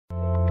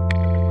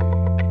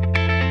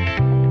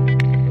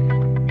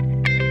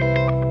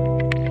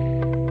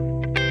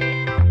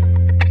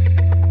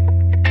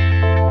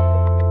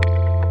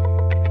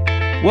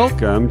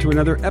Welcome to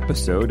another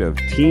episode of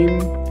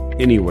Team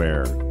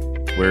Anywhere,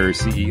 where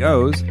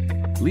CEOs,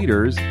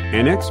 leaders,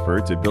 and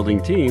experts at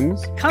building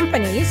teams,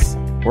 companies,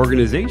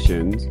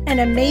 organizations,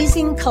 and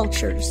amazing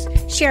cultures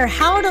share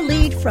how to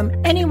lead from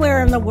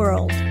anywhere in the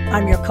world.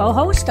 I'm your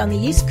co-host on the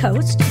East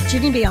Coast,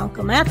 Ginny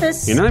Bianco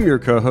Mathis. And I'm your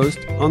co-host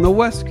on the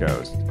West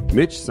Coast,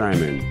 Mitch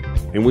Simon.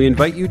 And we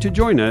invite you to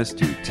join us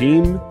to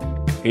Team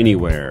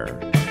Anywhere.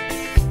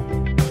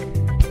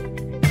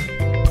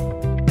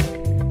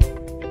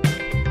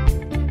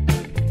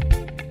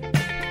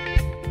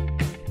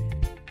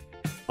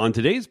 On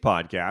today's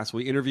podcast,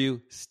 we interview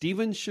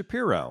Steven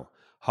Shapiro,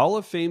 Hall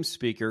of Fame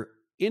speaker,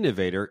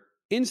 innovator,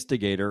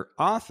 instigator,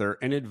 author,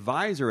 and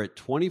advisor at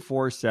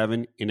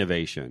 24/7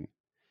 Innovation.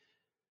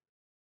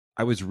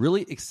 I was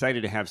really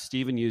excited to have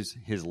Steven use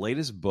his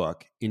latest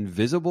book,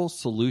 Invisible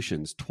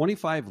Solutions,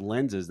 25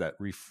 Lenses that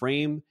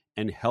Reframe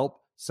and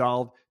Help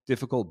Solve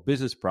Difficult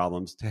Business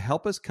Problems, to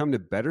help us come to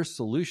better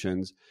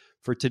solutions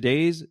for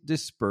today's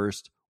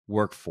dispersed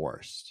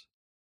workforce.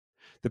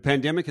 The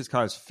pandemic has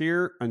caused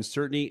fear,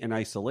 uncertainty, and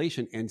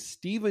isolation, and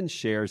Steven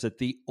shares that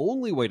the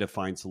only way to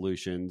find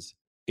solutions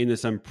in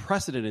this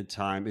unprecedented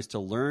time is to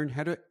learn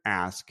how to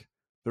ask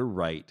the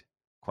right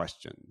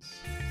questions.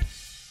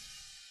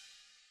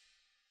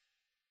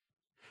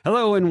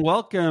 Hello, and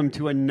welcome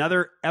to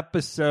another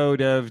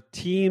episode of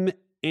Team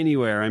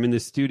Anywhere. I'm in the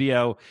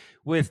studio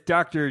with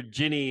Dr.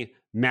 Ginny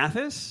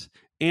Mathis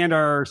and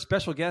our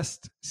special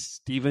guest,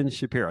 Steven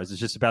Shapiro. I was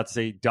just about to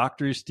say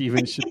Dr.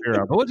 Steven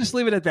Shapiro, but we'll just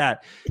leave it at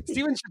that.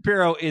 Steven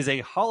Shapiro is a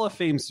Hall of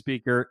Fame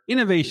speaker,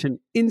 innovation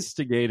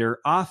instigator,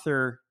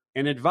 author,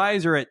 and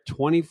advisor at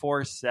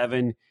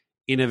 24/7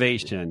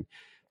 Innovation.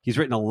 He's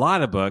written a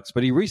lot of books,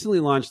 but he recently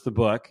launched the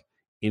book,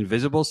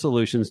 Invisible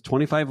Solutions,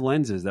 25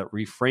 Lenses that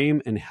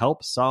Reframe and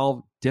Help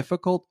Solve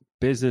Difficult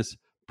Business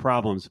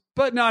Problems.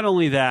 But not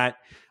only that,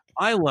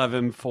 I love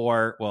him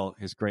for, well,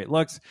 his great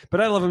looks, but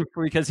I love him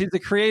because he's the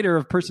creator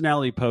of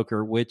Personality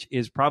Poker, which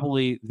is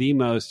probably the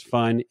most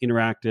fun,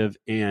 interactive,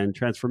 and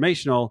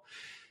transformational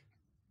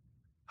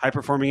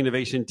high-performing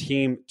innovation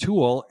team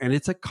tool, and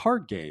it's a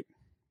card game.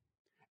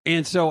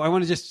 And so I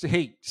want to just say,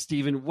 hey,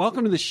 Steven,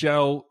 welcome to the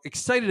show.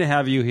 Excited to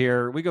have you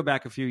here. We go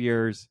back a few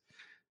years.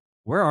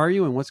 Where are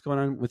you and what's going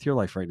on with your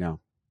life right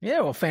now?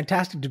 Yeah, well,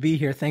 fantastic to be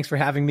here. Thanks for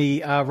having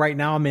me. Right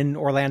now, I'm in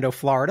Orlando,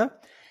 Florida.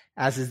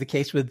 As is the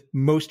case with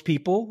most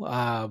people,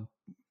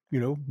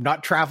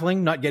 not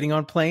traveling, not getting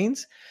on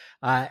planes.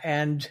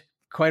 And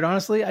quite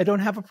honestly, I don't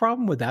have a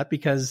problem with that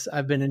because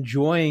I've been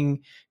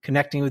enjoying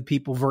connecting with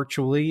people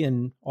virtually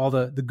and all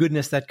the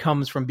goodness that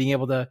comes from being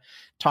able to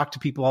talk to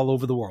people all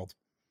over the world.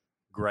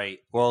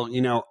 Great. Well,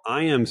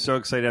 I am so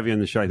excited to have you on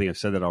the show. I think I've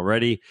said that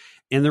already.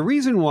 And the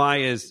reason why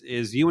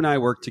is you and I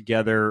work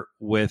together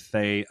with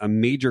a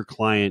major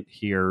client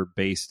here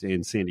based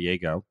in San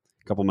Diego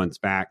a couple months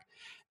back.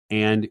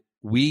 And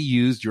we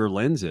used your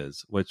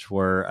lenses, which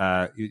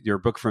were your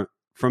book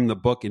from the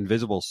book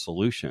Invisible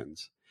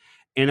Solutions.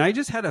 And I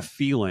just had a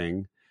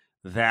feeling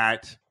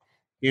that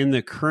in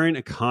the current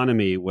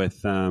economy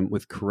with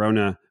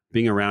Corona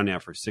being around now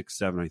for 6,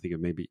 7, I think it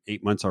may be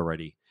 8 months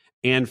already,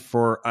 and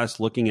for us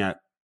looking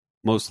at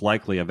most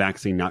likely a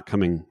vaccine not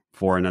coming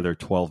for another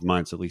 12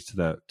 months, at least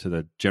to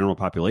the general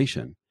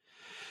population,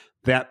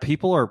 that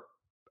people are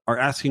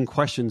asking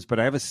questions, but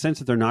I have a sense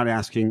that they're not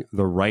asking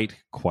the right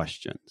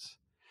questions.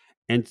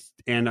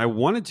 And I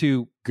wanted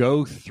to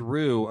go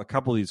through a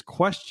couple of these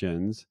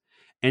questions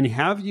and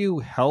have you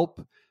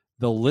help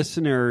the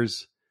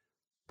listeners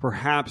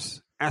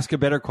perhaps ask a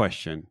better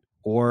question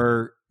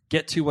or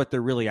get to what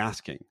they're really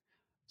asking.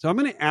 So I'm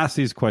going to ask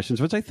these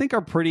questions, which I think are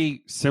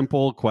pretty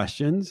simple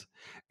questions.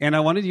 And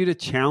I wanted you to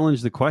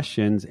challenge the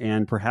questions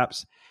and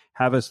perhaps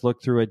have us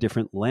look through a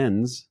different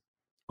lens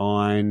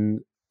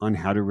on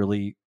how to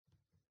really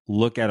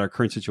look at our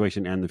current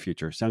situation and the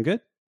future. Sound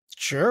good?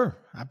 Sure,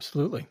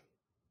 absolutely.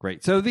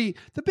 Great. So the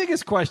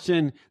biggest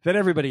question that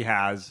everybody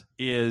has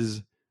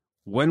is,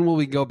 when will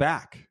we go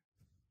back?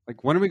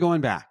 Like, when are we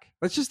going back?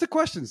 That's just the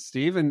question,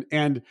 Steve. And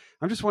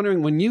I'm just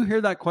wondering, when you hear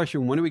that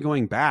question, when are we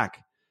going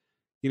back?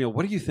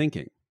 What are you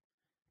thinking?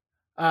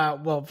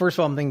 Well, first of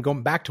all, I'm thinking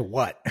going back to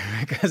what?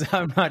 Because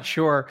I'm not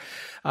sure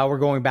we're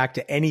going back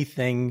to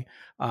anything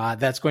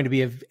that's going to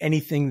be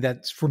anything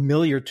that's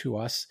familiar to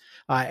us.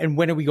 And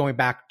when are we going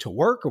back to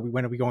work? Or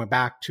when are we going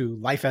back to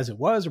life as it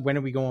was? Or when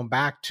are we going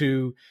back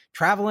to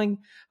traveling?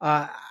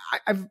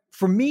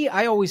 For me,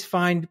 I always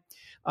find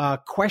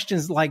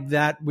questions like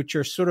that, which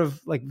are sort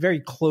of like very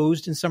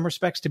closed in some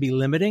respects, to be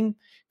limiting,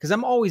 because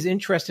I'm always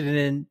interested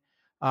in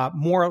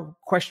more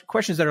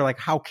questions that are like,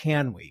 how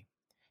can we?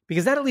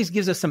 Because that at least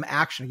gives us some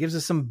action. It gives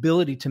us some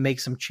ability to make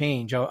some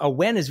change. A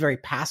when is very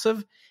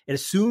passive. It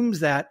assumes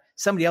that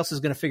somebody else is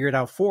going to figure it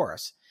out for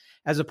us,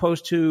 as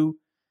opposed to,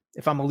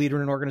 if I'm a leader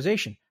in an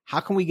organization,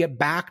 how can we get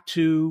back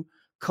to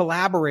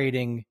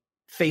collaborating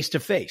face to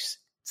face?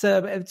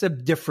 It's a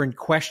different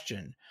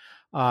question.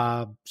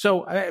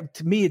 So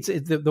to me,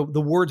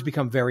 the words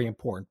become very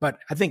important. But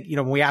I think,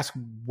 when we ask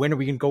when are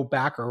we going to go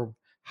back, or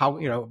how,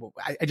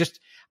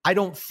 I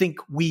don't think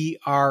we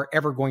are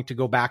ever going to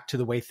go back to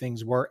the way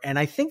things were. And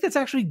I think that's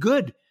actually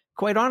good,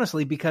 quite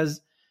honestly,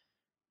 because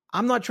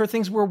I'm not sure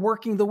things were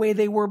working the way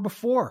they were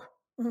before.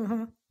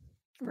 Mm-hmm.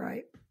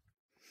 Right.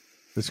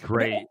 That's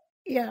great.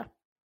 Yeah.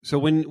 So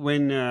when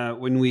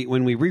we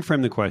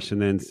reframe the question,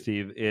 then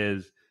Steve,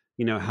 is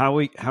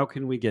how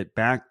can we get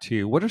back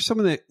to what are some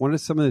of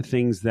the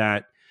things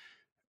that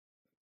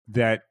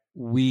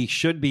we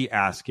should be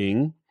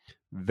asking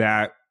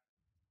that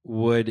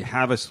would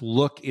have us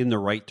look in the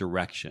right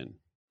direction?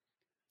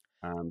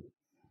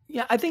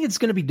 Yeah, I think it's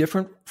going to be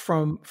different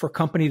for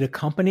company to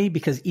company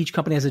because each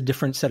company has a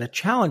different set of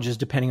challenges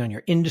depending on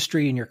your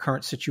industry and your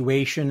current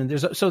situation. And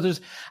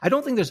I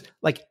don't think there's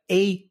like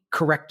a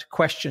correct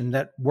question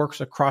that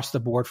works across the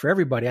board for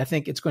everybody. I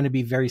think it's going to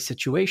be very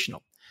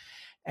situational.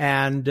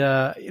 And,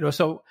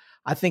 so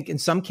I think in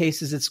some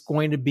cases it's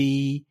going to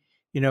be,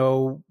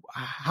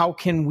 how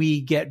can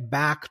we get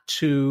back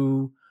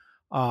to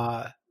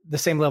the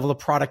same level of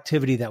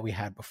productivity that we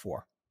had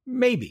before?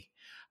 Maybe.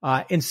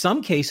 In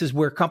some cases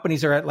where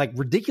companies are at like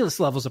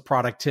ridiculous levels of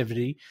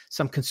productivity,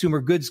 some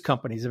consumer goods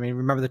companies, I mean,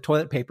 remember the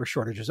toilet paper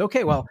shortages.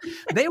 Okay, well,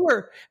 they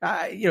were,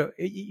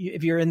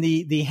 if you're in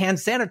the hand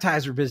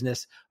sanitizer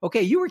business,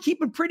 okay, you were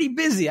keeping pretty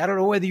busy. I don't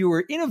know whether you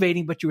were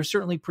innovating, but you were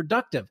certainly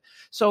productive.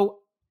 So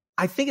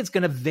I think it's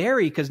going to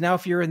vary because now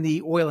if you're in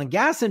the oil and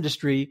gas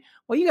industry,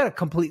 well, you got a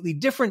completely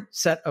different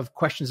set of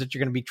questions that you're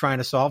going to be trying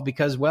to solve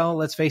because, well,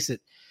 let's face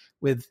it,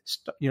 with,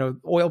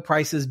 oil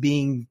prices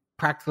being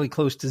practically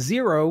close to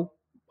zero,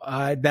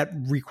 that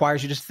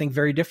requires you to think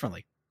very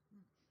differently.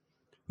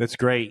 That's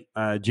great.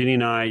 Ginny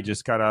and I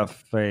just got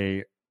off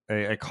a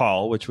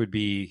call, which would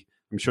be,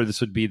 I'm sure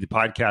this would be the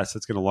podcast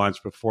that's going to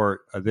launch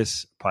before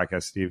this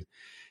podcast, Steve.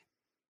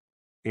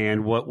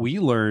 And what we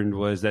learned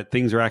was that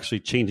things are actually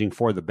changing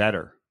for the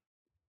better.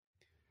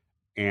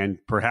 And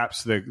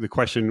perhaps the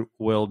question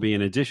will be,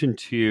 in addition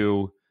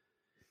to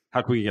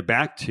how can we get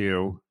back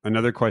to,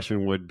 another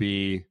question would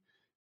be,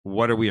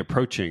 what are we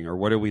approaching, or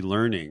what are we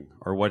learning,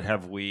 or what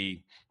have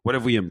we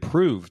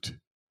improved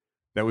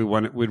that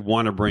would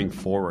want to bring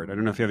forward? I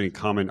don't know if you have any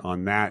comment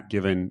on that,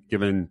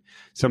 given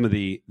some of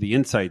the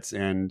insights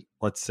and,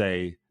 let's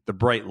say, the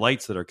bright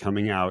lights that are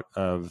coming out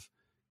of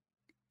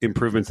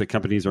improvements that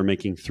companies are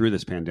making through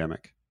this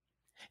pandemic.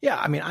 Yeah,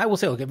 I mean, I will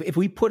say, look, if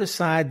we put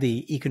aside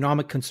the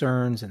economic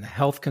concerns and the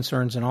health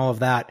concerns and all of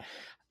that,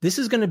 this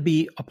is going to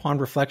be, upon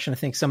reflection, I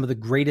think, some of the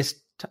greatest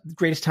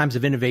times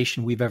of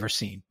innovation we've ever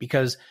seen.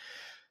 Because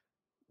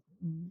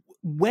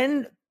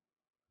when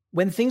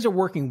things are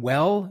working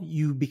well,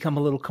 you become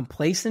a little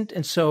complacent.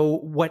 And so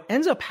what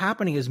ends up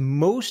happening is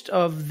most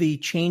of the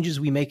changes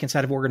we make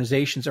inside of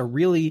organizations are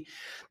really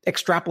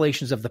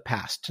extrapolations of the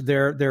past.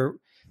 They're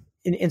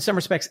in some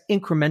respects,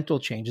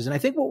 incremental changes. And I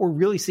think what we're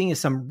really seeing is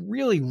some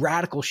really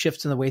radical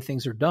shifts in the way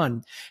things are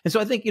done. And so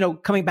I think,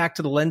 coming back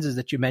to the lenses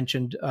that you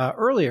mentioned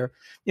earlier,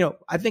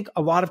 I think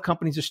a lot of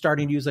companies are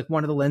starting to use, like,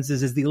 one of the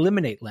lenses is the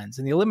eliminate lens.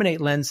 And the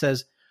eliminate lens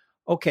says,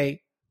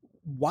 okay,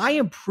 why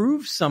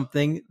improve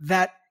something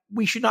that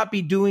we should not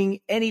be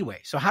doing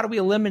anyway? So how do we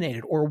eliminate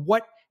it? Or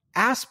what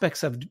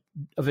aspects of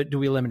it do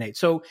we eliminate?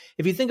 So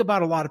if you think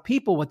about a lot of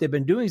people, what they've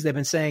been doing is they've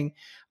been saying,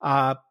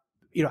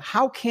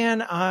 how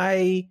can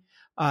I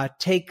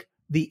take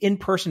the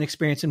in-person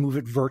experience and move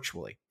it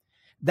virtually?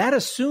 That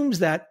assumes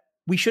that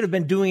we should have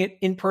been doing it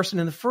in person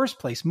in the first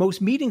place.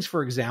 Most meetings,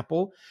 for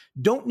example,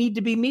 don't need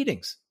to be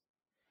meetings.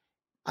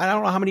 I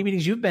don't know how many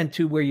meetings you've been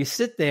to where you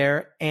sit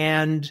there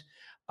and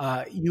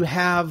you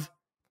have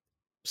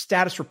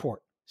status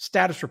report.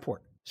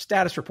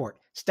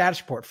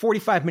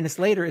 45 minutes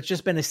later, it's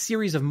just been a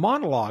series of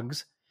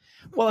monologues.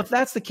 Well, if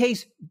that's the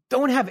case,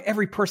 don't have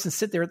every person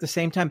sit there at the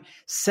same time.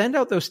 Send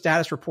out those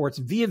status reports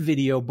via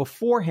video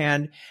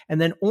beforehand, and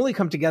then only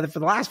come together for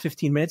the last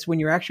 15 minutes when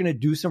you're actually going to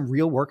do some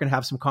real work and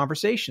have some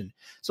conversation.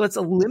 So let's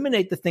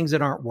eliminate the things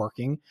that aren't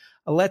working.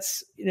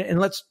 Let's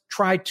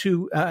try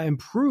to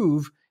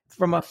improve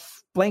from a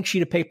blank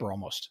sheet of paper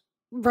almost.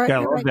 Right.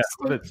 Yeah, right.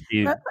 Let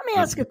me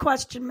ask a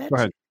question, Mitch. Go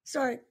ahead.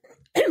 Sorry.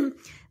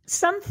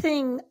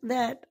 Something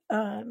that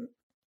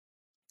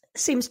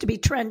seems to be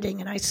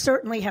trending, and I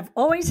certainly have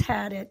always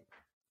had it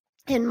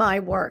in my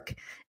work,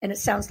 and it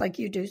sounds like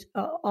you do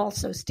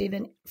also,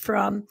 Stephen,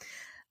 from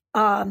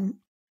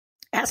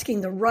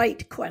asking the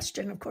right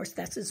question, of course,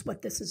 this is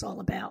what this is all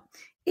about,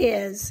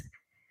 is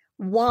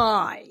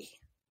why?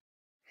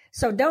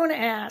 So don't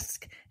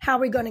ask, how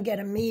are we going to get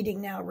a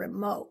meeting now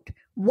remote?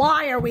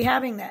 Why are we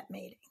having that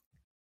meeting?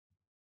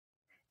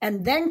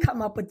 And then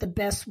come up with the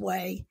best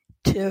way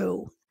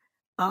to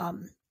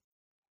come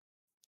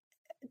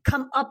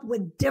up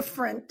with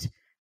different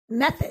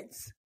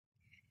methods.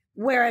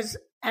 Whereas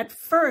at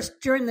first,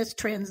 during this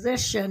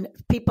transition,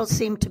 people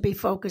seem to be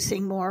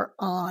focusing more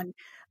on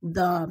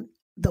the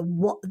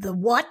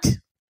what,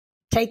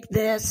 take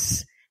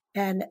this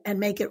and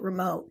make it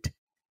remote,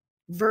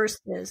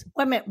 versus,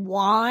 wait a minute,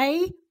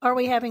 why are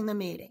we having the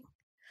meeting?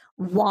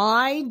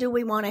 Why do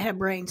we want to have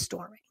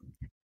brainstorming?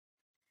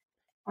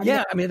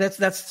 Yeah, I mean that's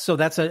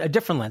a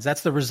different lens.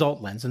 That's the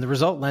result lens, and the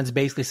result lens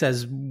basically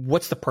says,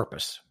 what's the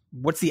purpose?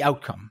 What's the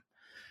outcome?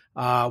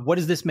 What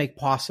does this make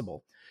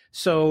possible?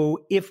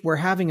 So if we're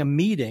having a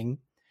meeting,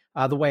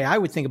 the way I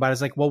would think about it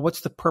is like, well,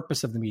 what's the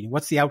purpose of the meeting?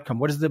 What's the outcome?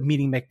 What does the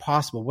meeting make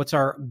possible? What's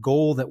our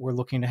goal that we're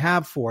looking to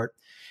have for it?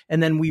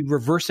 And then we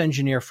reverse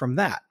engineer from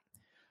that.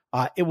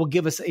 It will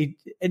give us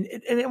and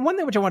one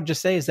thing which I want to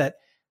just say is that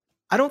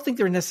I don't think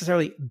they're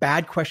necessarily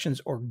bad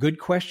questions or good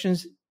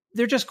questions.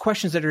 They're just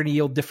questions that are going to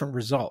yield different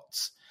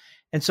results.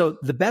 And so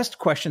the best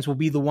questions will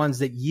be the ones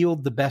that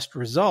yield the best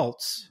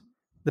results,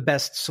 the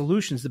best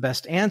solutions, the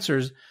best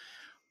answers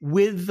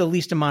with the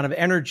least amount of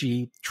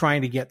energy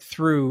trying to get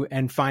through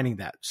and finding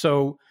that.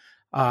 So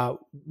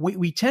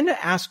we tend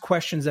to ask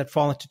questions that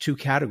fall into two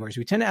categories.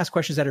 We tend to ask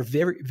questions that are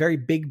very, very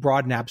big,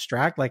 broad, and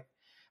abstract, like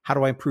how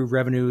do I improve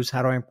revenues?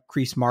 How do I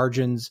increase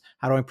margins?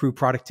 How do I improve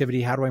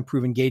productivity? How do I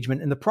improve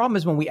engagement? And the problem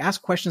is when we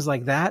ask questions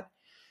like that,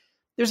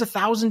 there's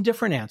 1,000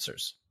 different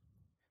answers.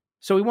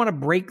 So we want to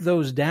break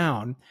those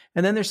down.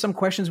 And then there's some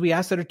questions we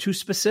ask that are too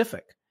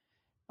specific.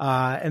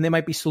 And they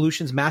might be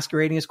solutions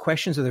masquerading as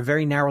questions, or they're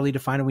very narrowly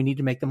defined and we need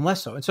to make them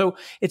less so. And so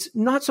it's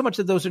not so much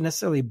that those are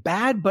necessarily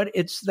bad, but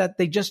it's that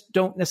they just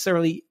don't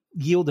necessarily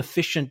yield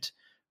efficient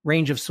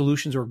range of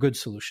solutions or good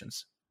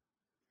solutions.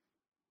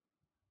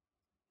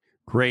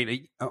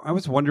 Great. I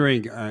was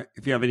wondering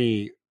if you have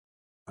any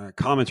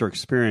comments or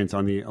experience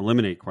on the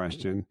eliminate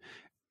question,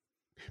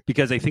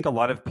 because I think a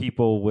lot of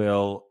people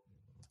will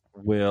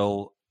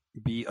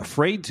be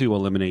afraid to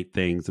eliminate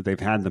things that they've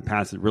had in the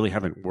past that really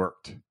haven't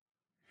worked.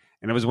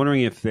 And I was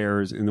wondering if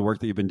there's, in the work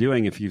that you've been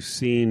doing, if you've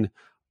seen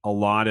a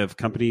lot of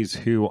companies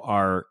who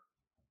are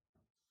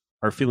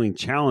feeling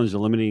challenged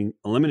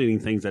eliminating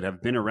things that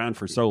have been around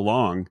for so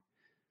long,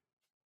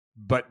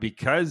 but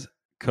because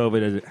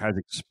COVID has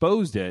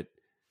exposed it,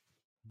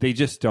 they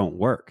just don't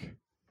work.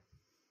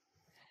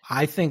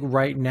 I think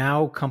right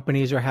now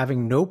companies are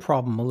having no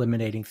problem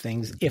eliminating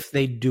things if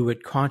they do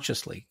it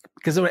consciously.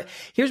 Because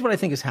here's what I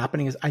think is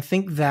happening is I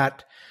think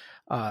that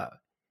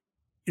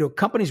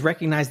companies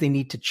recognize they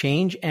need to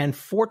change, and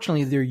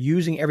fortunately they're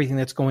using everything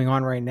that's going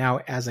on right now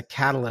as a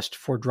catalyst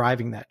for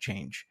driving that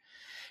change.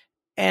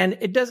 And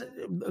it does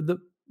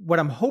what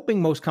I'm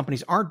hoping most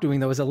companies aren't doing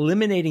though is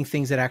eliminating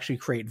things that actually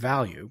create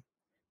value,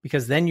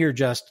 because then you're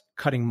just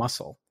cutting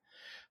muscle.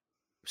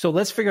 So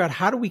let's figure out,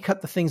 how do we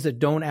cut the things that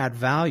don't add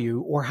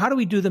value, or how do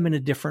we do them in a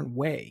different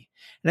way?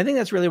 And I think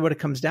that's really what it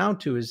comes down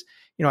to is,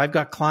 I've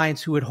got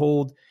clients who would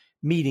hold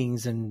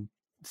meetings and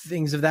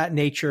things of that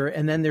nature.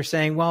 And then they're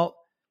saying, well,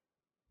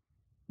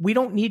 we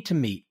don't need to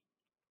meet.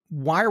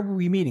 Why are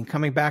we meeting?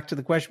 Coming back to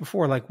the question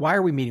before, like, why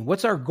are we meeting?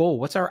 What's our goal?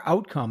 What's our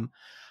outcome?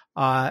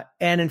 And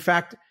in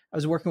fact, I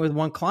was working with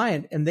one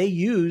client and they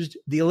used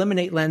the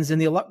eliminate lens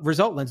and the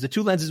result lens, the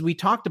two lenses we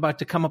talked about,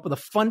 to come up with a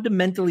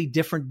fundamentally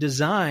different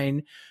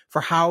design for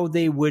how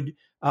they would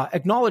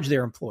acknowledge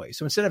their employees.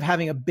 So instead of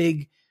having a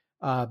big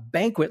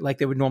banquet like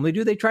they would normally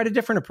do, they tried a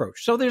different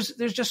approach. So there's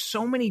just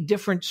so many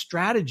different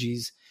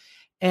strategies,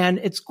 and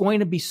it's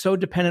going to be so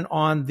dependent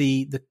on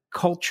the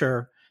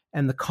culture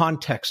and the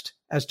context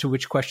as to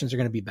which questions are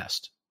going to be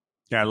best.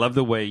 Yeah, I love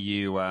the way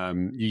you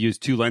use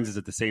two lenses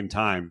at the same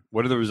time.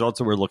 What are the results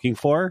that we're looking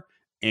for?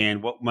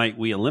 And what might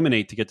we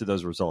eliminate to get to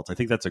those results? I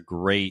think that's a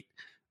great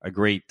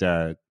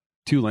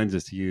two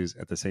lenses to use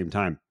at the same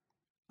time.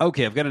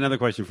 Okay, I've got another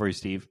question for you,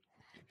 Steve.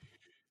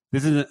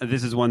 This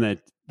is one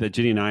that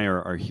Ginny and I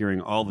are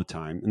hearing all the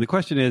time, and the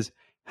question is,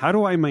 how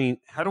do I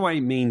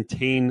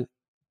maintain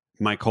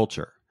my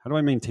culture? How do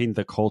I maintain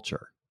the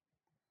culture?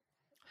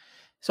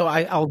 So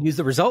I'll use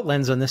the result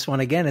lens on this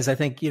one again, as I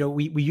think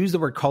we use the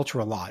word culture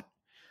a lot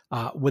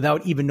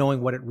without even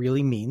knowing what it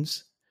really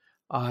means.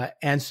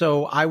 And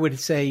so I would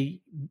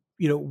say,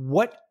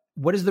 what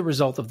is the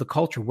result of the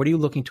culture? What are you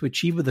looking to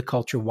achieve with the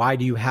culture? Why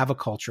do you have a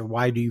culture?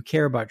 Why do you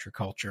care about your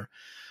culture?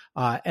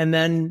 And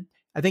then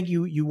I think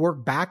you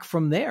work back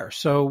from there.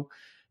 So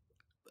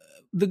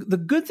the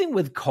good thing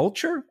with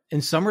culture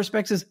in some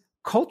respects is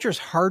culture is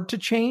hard to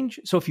change.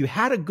 So if you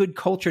had a good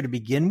culture to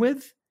begin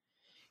with,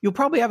 you'll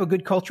probably have a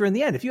good culture in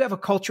the end. If you have a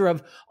culture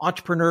of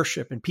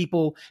entrepreneurship and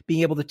people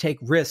being able to take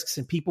risks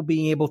and people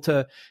being able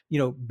to,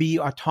 be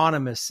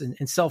autonomous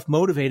and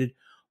self-motivated,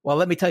 well,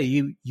 let me tell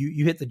you,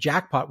 you hit the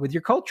jackpot with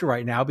your culture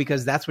right now,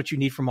 because that's what you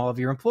need from all of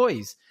your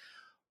employees.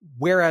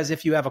 Whereas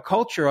if you have a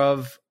culture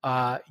of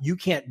you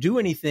can't do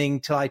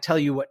anything till I tell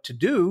you what to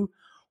do,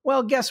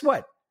 well, guess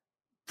what?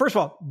 First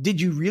of all,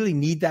 did you really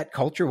need that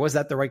culture? Was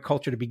that the right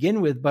culture to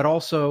begin with? But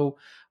also,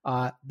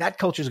 that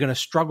culture is going to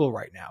struggle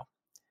right now.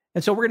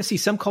 And so we're going to see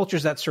some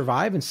cultures that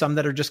survive and some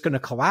that are just going to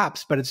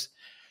collapse, but it's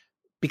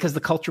because the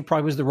culture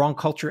probably was the wrong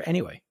culture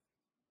anyway.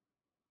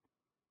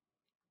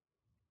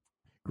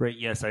 Great.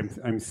 Yes,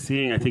 I'm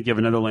seeing, I think you have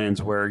another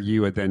lens where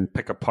you would then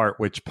pick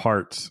apart which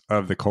parts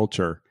of the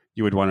culture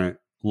you would want to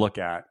look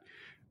at.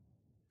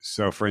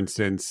 So for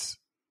instance,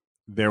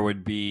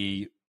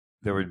 we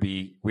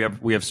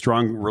have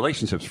strong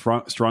relationships,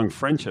 strong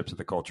friendships with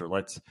the culture.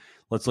 Let's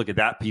look at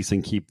that piece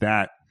and keep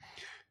that.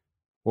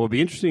 What would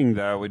be interesting,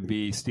 though, would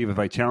be, Steve, if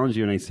I challenged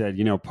you and I said,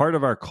 part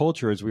of our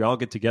culture is we all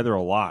get together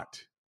a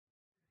lot.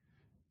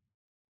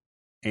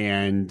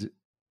 And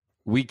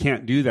we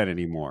can't do that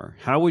anymore.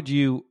 How would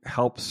you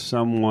help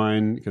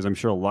someone, because I'm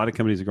sure a lot of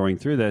companies are going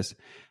through this,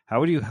 how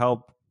would you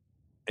help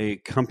a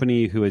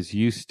company who is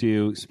used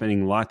to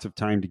spending lots of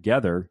time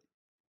together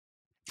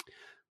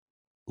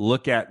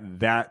look at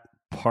that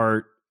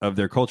part of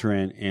their culture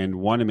and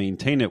want to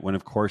maintain it when,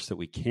 of course, that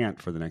we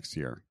can't for the next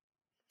year?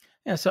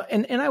 Yeah. So,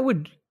 and I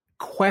would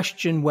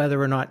question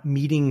whether or not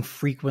meeting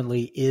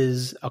frequently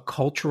is a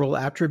cultural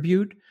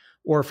attribute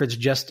or if it's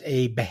just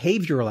a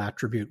behavioral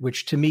attribute,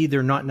 which to me,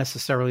 they're not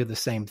necessarily the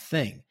same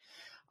thing.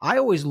 I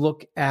always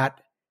look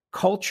at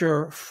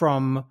culture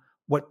from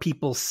what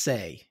people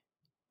say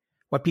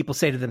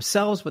to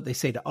themselves, what they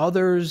say to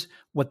others,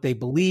 what they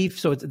believe.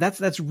 So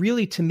that's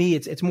really, to me,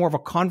 it's more of a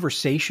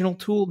conversational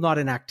tool, not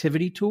an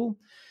activity tool.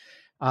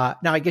 Now,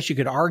 I guess you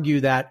could argue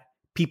that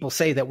people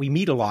say that we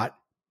meet a lot,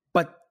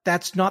 but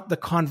that's not the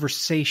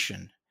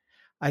conversation.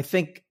 I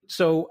think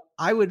so.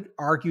 I would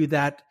argue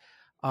that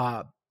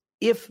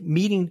if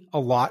meeting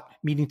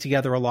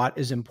together a lot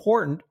is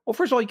important, well,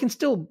 first of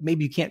all,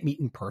 maybe you can't meet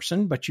in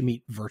person, but you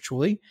meet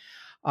virtually.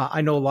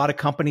 I know a lot of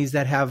companies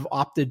that have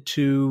opted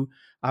to,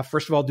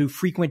 first of all, do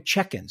frequent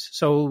check-ins.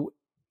 So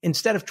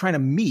instead of trying to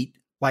meet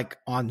like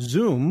on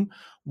Zoom,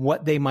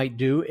 what they might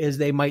do is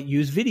they might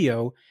use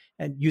video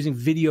and using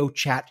video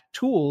chat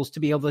tools to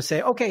be able to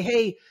say, okay,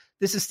 hey,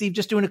 this is Steve,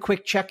 just doing a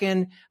quick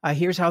check-in.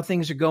 Here's how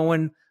things are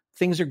going.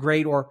 Things are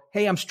great. Or,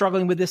 hey, I'm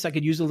struggling with this. I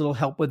could use a little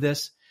help with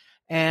this.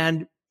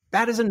 And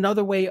that is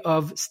another way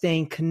of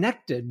staying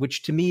connected,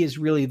 which to me is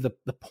really the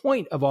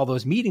point of all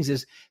those meetings,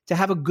 is to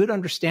have a good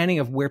understanding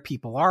of where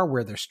people are,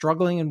 where they're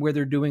struggling and where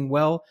they're doing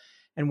well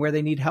and where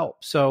they need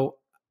help. So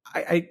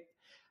I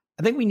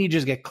think we need to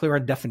just get clear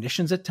on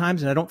definitions at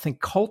times. And I don't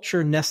think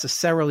culture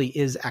necessarily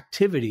is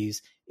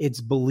activities. It's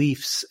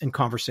beliefs and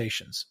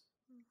conversations.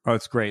 Oh,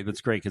 that's great.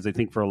 That's great. Because I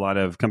think for a lot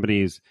of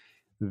companies,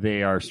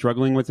 they are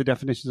struggling with the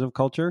definitions of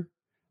culture.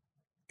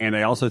 And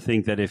I also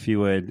think that if you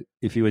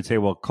would say,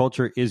 well,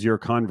 culture is your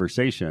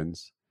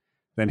conversations,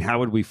 then how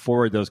would we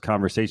forward those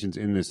conversations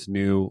in this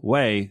new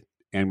way?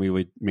 And we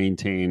would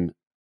maintain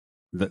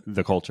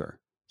the culture.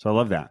 So I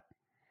love that.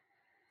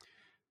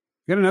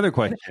 Got another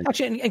question.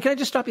 Actually, and can I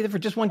just stop you there for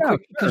just one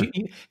quick,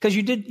 because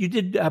you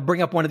did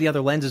bring up one of the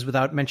other lenses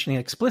without mentioning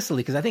it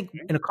explicitly, because I think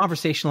in a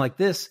conversation like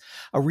this,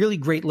 a really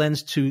great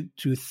lens to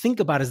think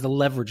about is the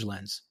leverage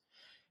lens.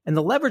 And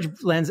the leverage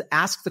lens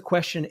asks the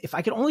question, if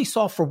I could only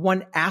solve for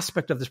one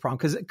aspect of this problem,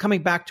 because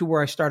coming back to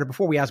where I started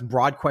before, we ask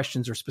broad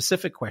questions or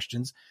specific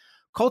questions.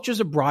 Culture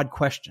is a broad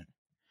question.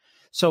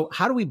 So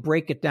how do we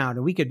break it down?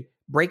 And we could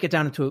break it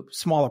down into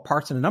smaller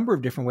parts in a number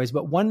of different ways,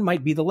 but one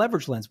might be the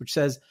leverage lens, which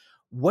says,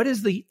 what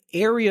is the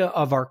area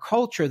of our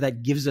culture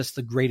that gives us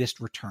the greatest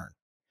return?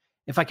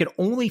 If I could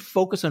only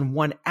focus on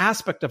one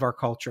aspect of our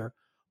culture,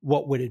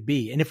 what would it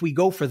be? And if we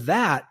go for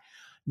that,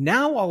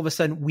 now all of a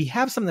sudden we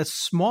have something that's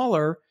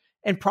smaller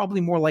and probably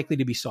more likely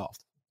to be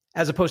solved,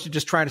 as opposed to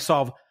just trying to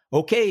solve,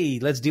 okay,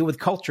 let's deal with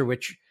culture,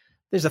 which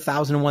there's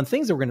 1,001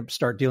 things that we're going to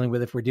start dealing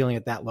with if we're dealing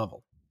at that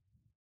level.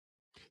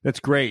 That's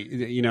great.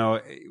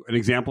 An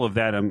example of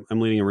that, I'm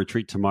leading a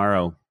retreat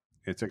tomorrow.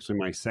 It's actually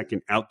my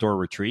second outdoor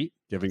retreat,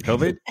 given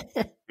COVID.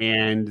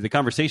 And the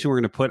conversation we're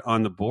going to put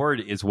on the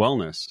board is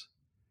wellness.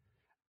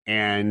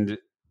 And,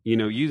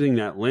 using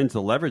that lens,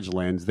 the leverage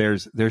lens,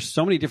 there's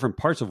so many different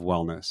parts of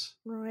wellness.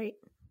 Right.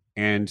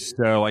 And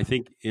so I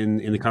think in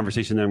the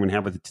conversation that I'm going to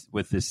have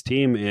with this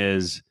team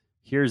is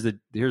here's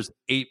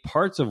 8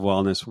 parts of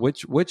wellness.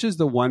 Which is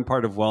the one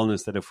part of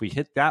wellness that if we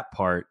hit that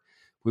part,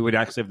 we would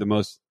actually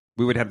have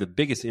we would have the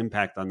biggest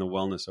impact on the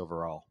wellness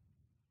overall.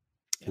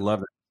 Yeah.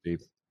 Love it,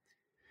 Steve.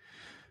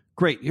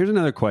 Great. Here's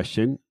another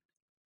question.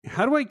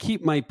 How do I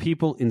keep my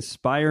people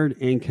inspired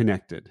and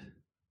connected?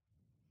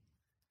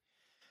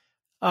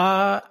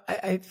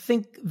 I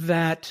think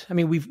that,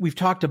 we've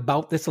talked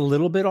about this a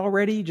little bit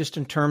already, just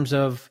in terms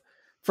of,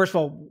 first of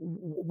all,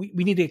 we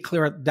need to get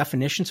clear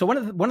definition. So one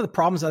of the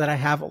problems that I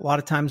have a lot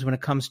of times when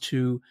it comes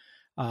to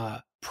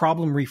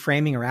problem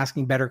reframing or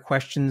asking better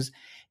questions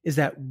is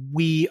that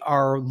we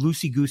are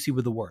loosey-goosey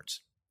with the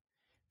words.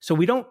 So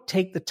we don't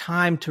take the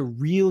time to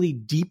really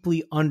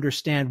deeply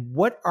understand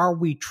what are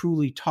we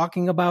truly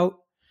talking about?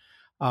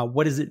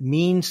 What does it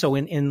mean? So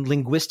in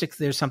linguistics,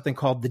 there's something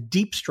called the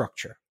deep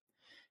structure.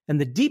 And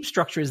the deep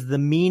structure is the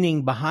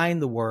meaning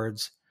behind the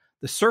words.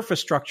 The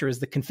surface structure is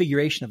the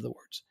configuration of the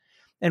words.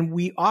 And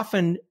we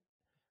often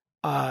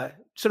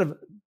sort of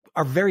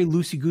are very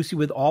loosey-goosey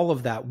with all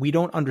of that. We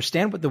don't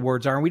understand what the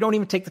words are, and we don't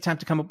even take the time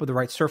to come up with the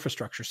right surface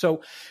structure.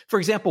 So, for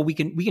example, we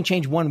can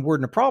change one word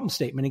in a problem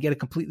statement and get a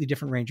completely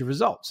different range of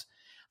results.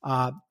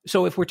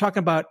 So if we're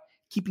talking about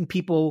keeping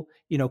people,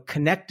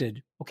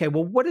 connected, okay,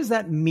 well, what does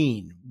that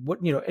mean?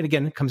 And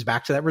again, it comes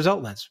back to that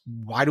result lens.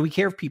 Why do we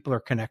care if people are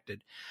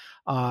connected?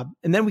 And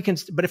then we can,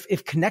 but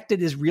if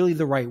connected is really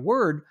the right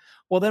word,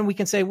 well, then we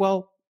can say,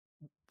 well,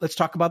 let's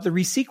talk about the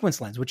resequence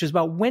lens, which is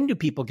about when do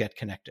people get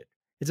connected?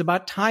 It's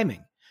about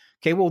timing.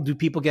 Okay, well, do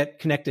people get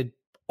connected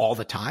all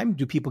the time?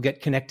 Do people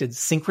get connected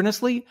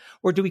synchronously,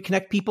 or do we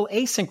connect people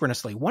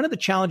asynchronously? One of the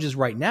challenges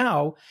right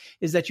now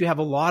is that you have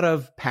a lot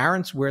of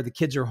parents where the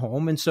kids are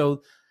home. And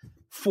so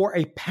for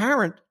a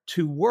parent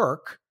to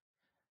work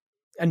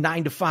a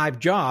 9-to-5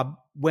 job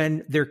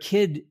when their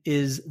kid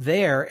is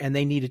there and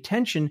they need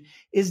attention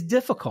is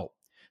difficult.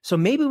 So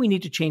maybe we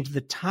need to change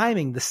the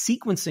timing, the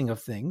sequencing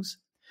of things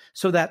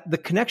so that the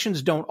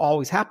connections don't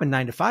always happen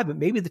 9-to-5, but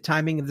maybe the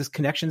timing of this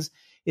connections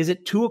is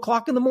at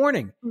 2:00 in the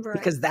morning, right,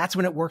 because that's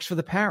when it works for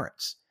the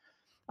parents.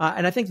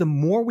 And I think the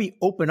more we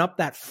open up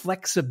that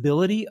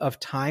flexibility of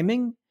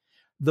timing,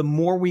 the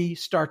more we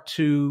start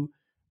to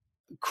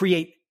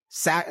create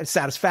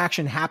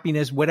satisfaction,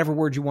 happiness, whatever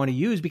word you want to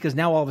use, because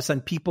now all of a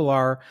sudden people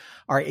are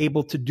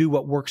able to do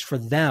what works for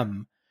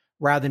them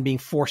rather than being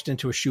forced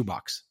into a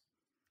shoebox.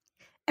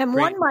 And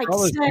one might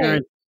say,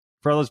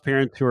 for all those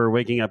parents who are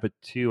waking up at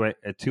 2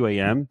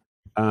 a.m.,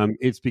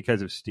 it's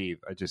because of Steve.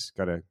 I just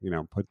got to,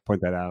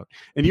 point that out.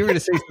 And you were going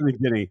to say something,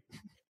 Jenny.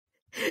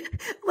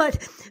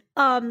 But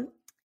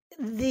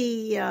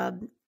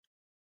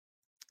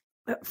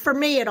for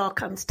me, it all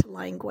comes to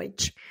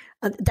language.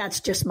 That's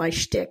just my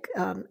shtick.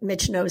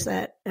 Mitch knows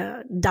that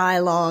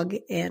dialogue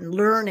and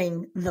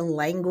learning the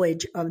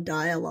language of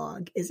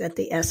dialogue is at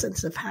the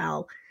essence of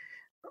how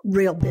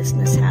real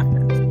business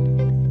happens.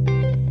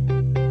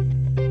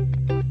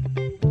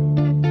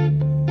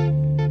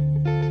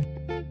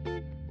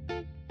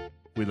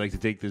 We'd like to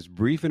take this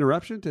brief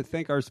interruption to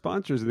thank our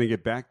sponsors and then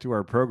get back to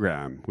our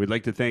program. We'd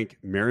like to thank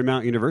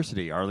Marymount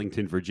University,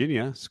 Arlington,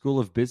 Virginia, School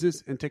of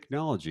Business and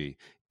Technology,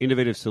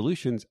 innovative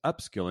solutions,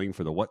 upskilling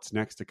for the what's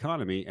next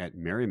economy at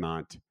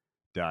marymount.edu.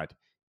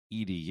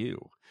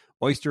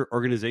 Oyster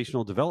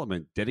Organizational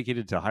Development,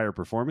 dedicated to higher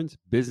performance,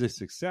 business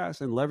success,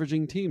 and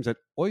leveraging teams at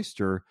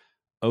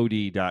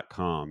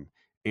oysterod.com.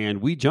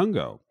 And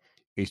WeJungo,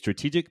 a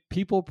strategic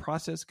people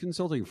process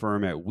consulting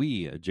firm at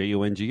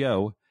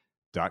WeJungo.com.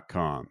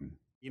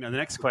 The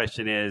next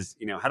question is,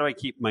 how do I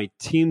keep my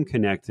team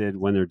connected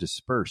when they're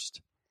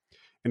dispersed?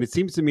 And it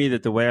seems to me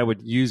that the way I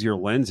would use your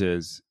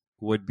lenses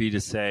would be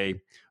to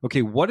say,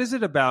 okay, what is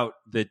it about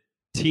the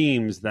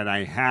teams that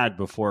I had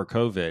before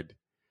COVID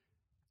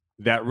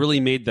that really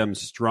made them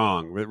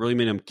strong, that really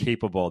made them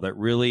capable, that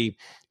really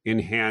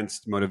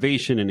enhanced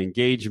motivation and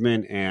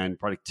engagement and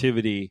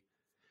productivity?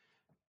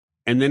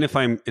 And then if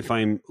I'm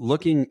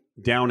looking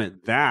down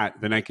at that,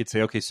 then I could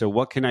say, okay, so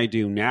what can I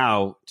do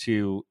now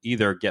to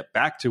either get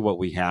back to what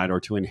we had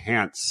or to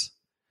enhance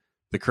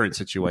the current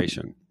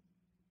situation?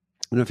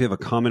 I don't know if you have a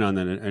comment on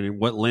that and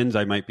what lens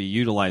I might be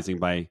utilizing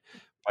by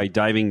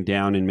diving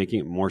down and making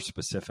it more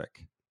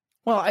specific.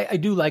 Well, I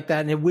do like that.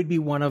 And it would be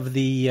one of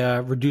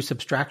the reduce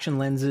abstraction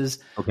lenses.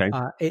 Okay.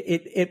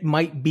 It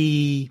might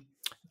be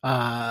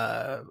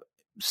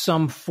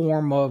some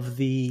form of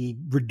the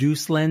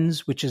reduce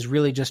lens, which is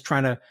really just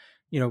trying to,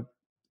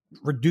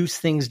 reduce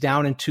things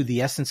down into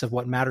the essence of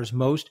what matters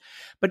most.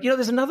 But,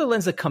 there's another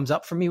lens that comes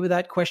up for me with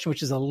that question,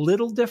 which is a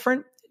little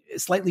different,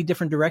 slightly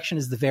different direction,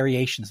 is the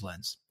variations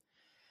lens.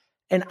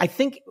 And I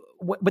think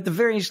what the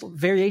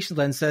variations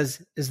lens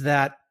says is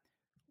that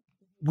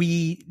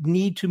we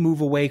need to move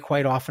away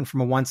quite often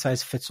from a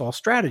one-size-fits-all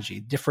strategy.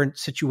 Different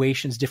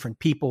situations, different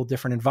people,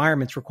 different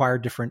environments require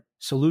different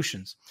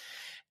solutions.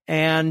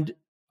 And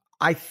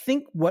I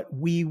think what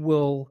we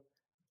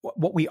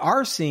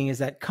are seeing is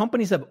that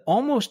companies have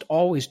almost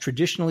always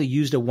traditionally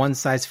used a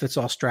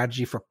one-size-fits-all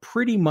strategy for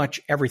pretty much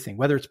everything,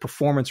 whether it's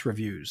performance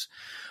reviews,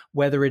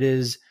 whether it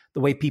is the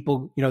way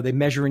people, they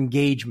measure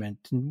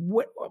engagement. And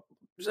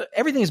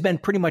everything has been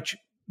pretty much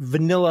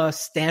vanilla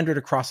standard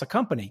across a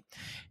company.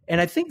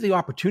 And I think the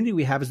opportunity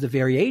we have is the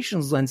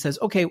variations lens says,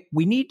 okay,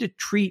 we need to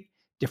treat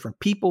different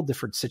people,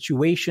 different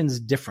situations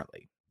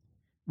differently.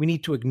 We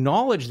need to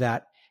acknowledge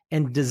that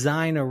and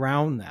design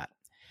around that.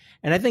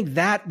 And I think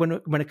that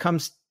when it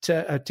comes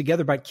to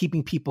together about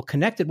keeping people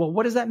connected, well,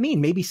 what does that mean?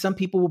 Maybe some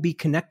people will be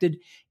connected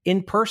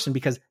in person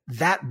because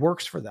that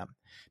works for them.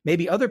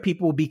 Maybe other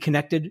people will be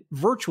connected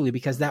virtually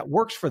because that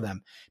works for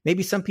them.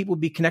 Maybe some people will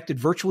be connected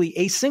virtually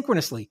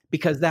asynchronously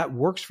because that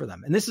works for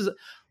them. And this is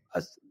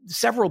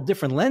several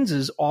different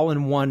lenses all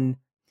in one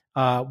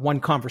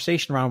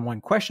conversation around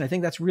one question. I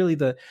think that's really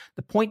the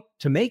point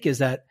to make, is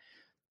that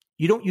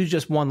you don't use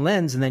just one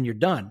lens and then you're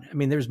done. I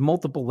mean, there's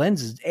multiple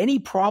lenses. Any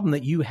problem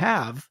that you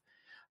have,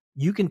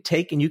 you can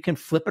take and you can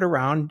flip it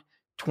around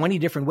 20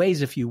 different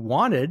ways if you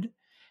wanted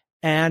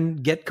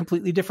and get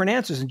completely different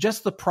answers. And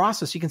just the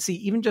process, you can see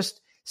even just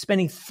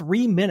spending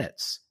 3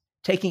 minutes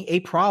taking a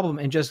problem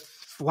and just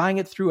flying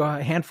it through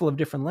a handful of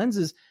different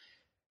lenses,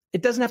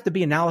 it doesn't have to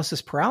be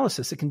analysis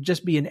paralysis. It can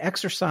just be an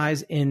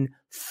exercise in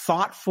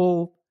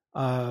thoughtful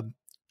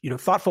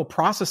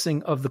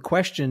processing of the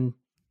question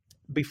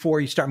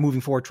before you start moving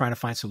forward trying to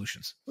find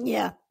solutions.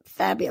 Yeah,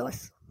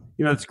 fabulous.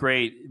 It's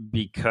great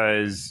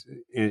because,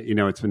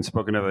 it's been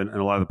spoken of in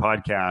a lot of the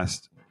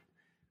podcasts.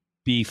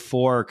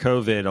 Before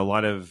COVID,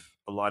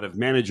 a lot of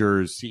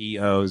managers,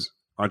 CEOs,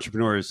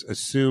 entrepreneurs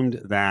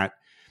assumed that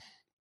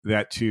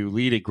to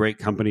lead a great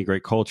company,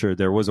 great culture,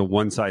 there was a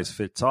one size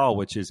fits all,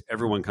 which is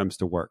everyone comes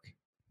to work.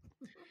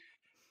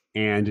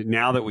 And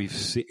now that we've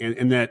seen,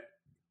 and that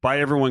by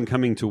everyone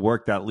coming to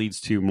work, that leads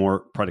to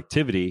more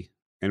productivity.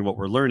 And what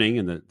we're learning,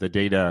 and the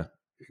data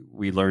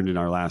we learned in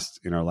our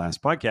last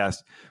podcast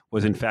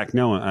was, in fact,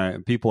 no,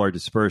 people are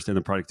dispersed and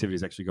the productivity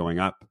is actually going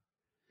up.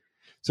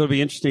 So it'll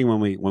be interesting when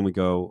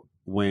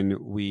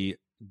we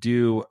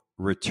do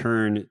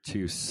return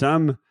to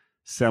some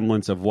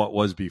semblance of what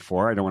was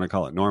before. I don't want to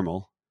call it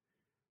normal.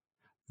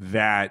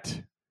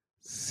 That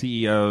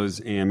CEOs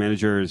and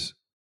managers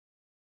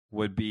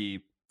would be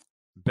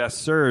best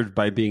served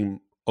by being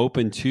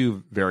open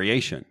to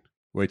variation,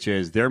 which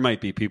is there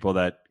might be people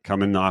that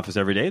come in the office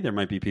every day. There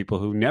might be people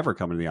who never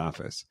come into the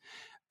office,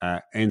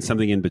 and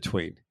something in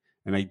between.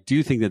 And I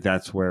do think that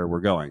that's where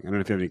we're going. I don't know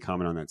if you have any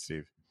comment on that,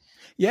 Steve.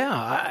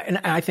 Yeah, and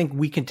I think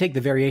we can take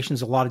the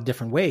variations a lot of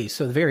different ways.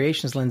 So the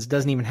variations lens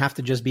doesn't even have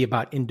to just be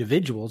about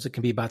individuals. It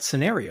can be about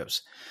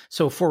scenarios.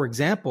 So for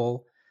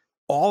example,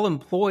 all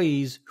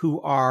employees who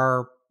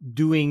are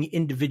doing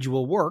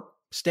individual work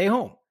stay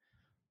home.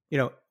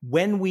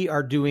 When we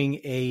are doing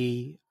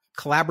a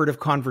collaborative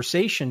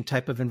conversation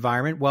type of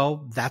environment,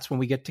 well, that's when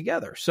we get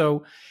together.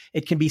 So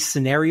it can be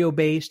scenario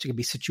based, it can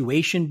be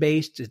situation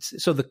based.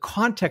 So the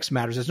context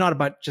matters. It's not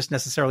about just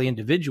necessarily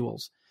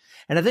individuals.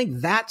 And I think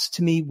that's,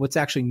 to me, what's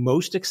actually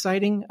most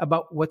exciting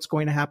about what's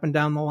going to happen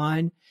down the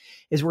line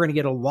is we're going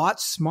to get a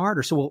lot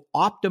smarter. So we'll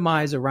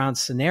optimize around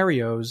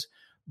scenarios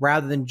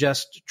rather than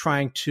just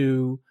trying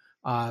to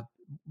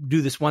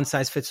do this one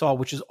size fits all,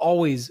 which is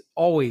always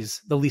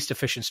the least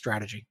efficient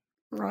strategy.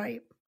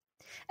 Right.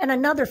 And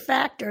another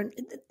factor,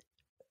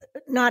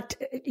 not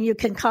you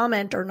can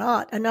comment or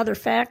not, another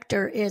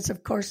factor is,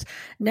 of course,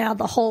 now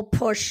the whole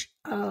push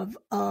of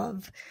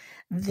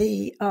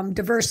the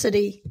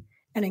diversity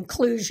and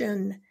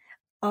inclusion.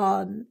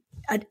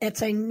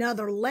 It's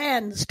another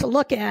lens to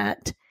look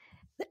at.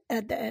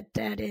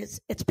 That is,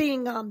 it's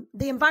being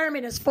the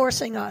environment is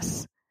forcing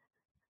us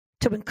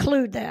to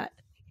include that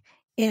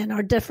in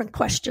our different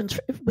questions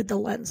with the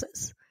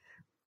lenses.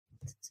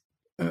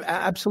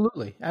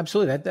 Absolutely.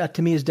 That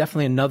to me is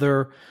definitely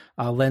another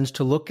lens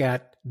to look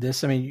at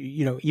this. I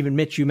mean, even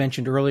Mitch, you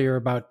mentioned earlier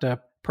about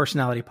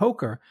personality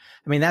poker.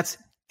 I mean, that's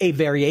a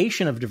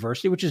variation of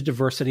diversity, which is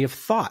diversity of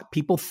thought.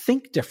 People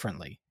think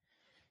differently.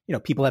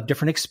 People have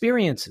different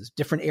experiences,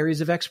 different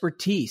areas of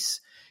expertise.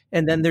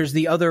 And then there's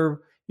the other,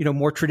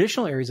 more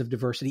traditional areas of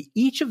diversity.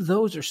 Each of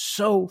those are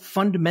so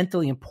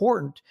fundamentally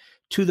important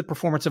to the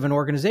performance of an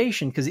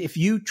organization, because if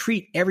you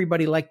treat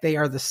everybody like they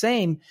are the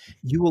same,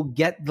 you will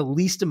get the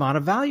least amount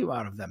of value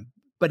out of them.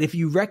 But if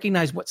you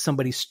recognize what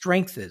somebody's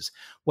strength is,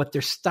 what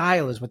their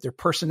style is, what their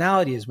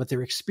personality is, what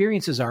their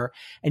experiences are,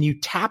 and you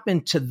tap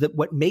into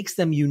what makes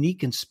them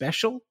unique and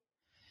special,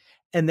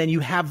 and then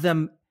you have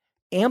them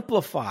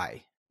amplify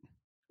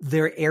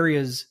their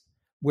areas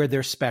where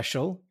they're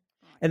special,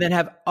 and then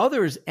have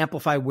others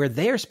amplify where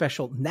they're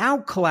special. Now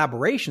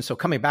collaboration. So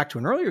coming back to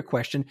an earlier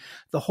question,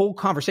 the whole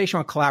conversation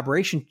on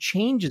collaboration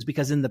changes,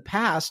 because in the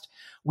past,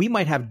 we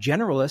might have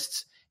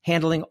generalists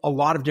handling a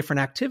lot of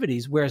different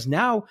activities, whereas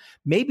now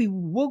maybe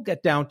we'll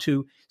get down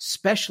to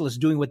specialists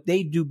doing what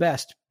they do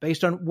best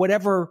based on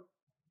whatever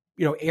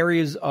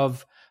areas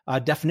of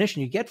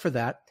definition you get for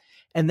that.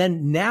 And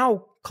then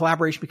now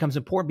collaboration becomes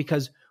important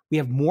because we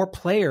have more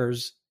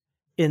players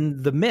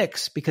in the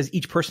mix because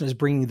each person is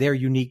bringing their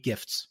unique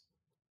gifts.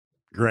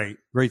 Great,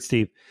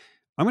 Steve.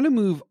 I'm going to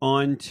move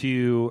on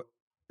to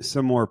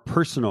some more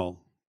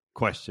personal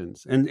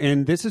questions.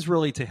 And this is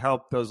really to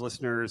help those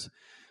listeners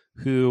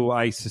who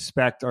I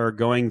suspect are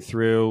going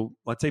through,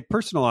 let's say,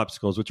 personal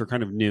obstacles, which are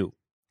kind of new.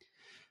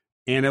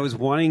 And I was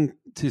wanting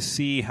to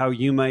see how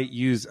you might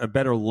use a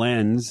better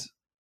lens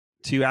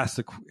to ask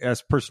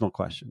personal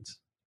questions,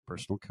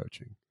 personal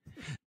coaching.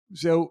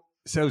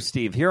 So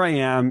Steve, here I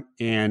am,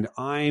 and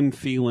I'm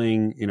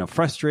feeling,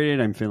 frustrated.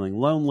 I'm feeling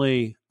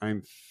lonely.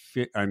 I'm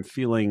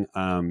feeling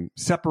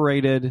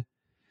separated,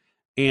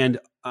 and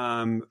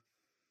I'm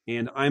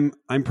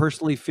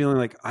personally feeling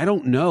like I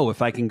don't know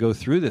if I can go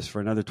through this for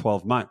another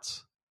 12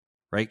 months,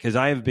 right? Because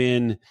I have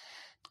been,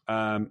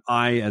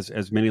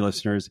 as many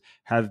listeners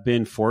have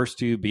been forced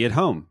to be at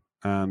home.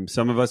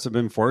 Some of us have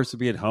been forced to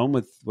be at home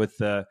with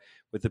the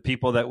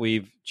people that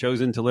we've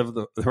chosen to live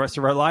the rest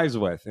of our lives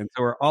with. And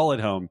so we're all at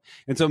home.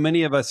 And so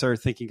many of us are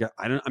thinking,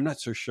 I'm not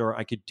so sure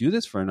I could do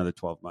this for another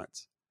 12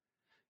 months.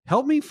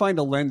 Help me find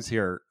a lens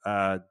here,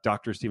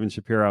 Dr. Steven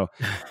Shapiro,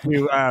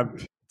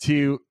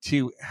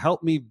 to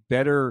help me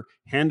better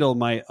handle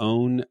my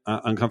own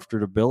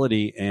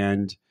uncomfortability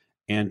and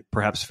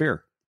perhaps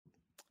fear.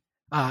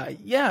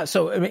 Yeah.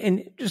 So, I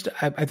mean,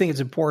 I think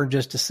it's important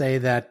just to say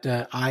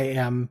that I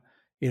am,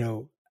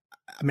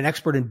 I'm an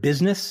expert in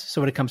business. So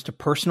when it comes to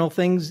personal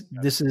things,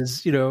 this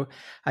is,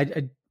 I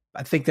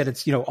think that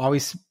it's,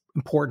 always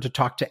important to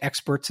talk to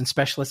experts and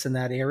specialists in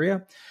that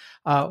area.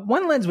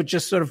 One lens which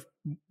just sort of,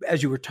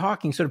 as you were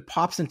talking, sort of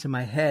pops into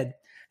my head,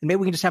 and maybe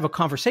we can just have a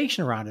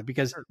conversation around it,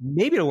 because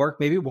maybe it'll work,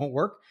 maybe it won't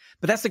work.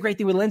 But that's the great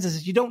thing with lenses,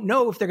 is you don't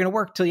know if they're going to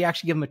work till you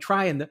actually give them a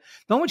try. And the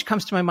one which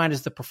comes to my mind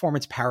is the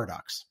performance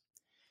paradox.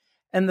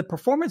 And the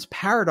performance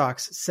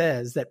paradox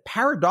says that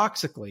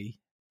paradoxically,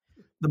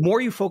 The more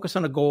you focus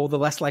on a goal, the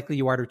less likely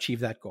you are to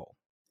achieve that goal.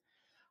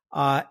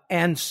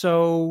 And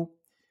so,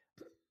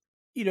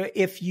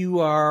 if you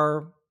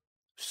are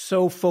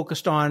so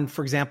focused on,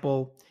 for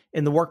example,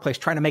 in the workplace,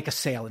 trying to make a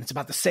sale, and it's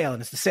about the sale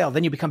and it's the sale,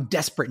 then you become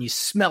desperate and you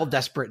smell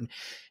desperate,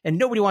 and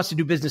nobody wants to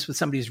do business with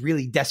somebody who's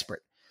really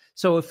desperate.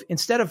 So if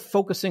instead of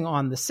focusing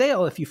on the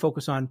sale, if you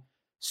focus on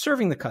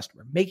serving the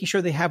customer, making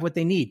sure they have what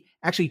they need,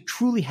 actually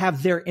truly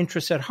have their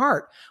interests at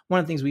heart, one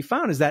of the things we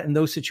found is that in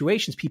those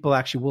situations, people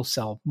actually will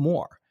sell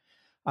more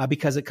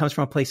because it comes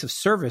from a place of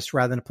service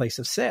rather than a place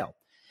of sale.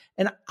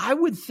 And I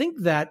would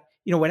think that,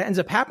 what ends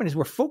up happening is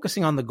we're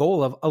focusing on the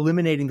goal of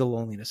eliminating the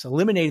loneliness,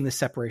 eliminating the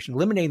separation,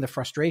 eliminating the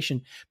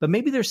frustration, but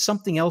maybe there's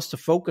something else to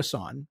focus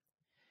on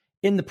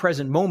in the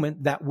present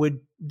moment that would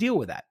deal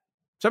with that.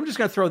 So I'm just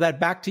going to throw that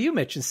back to you,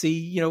 Mitch, and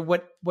see,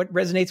 what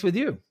resonates with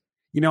you.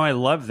 I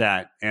love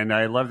that. And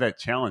I love that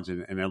challenge.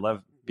 And I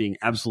love being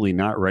absolutely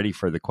not ready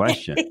for the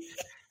question.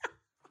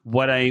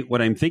 What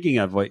I'm thinking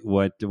of, what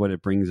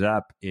it brings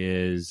up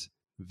is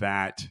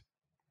that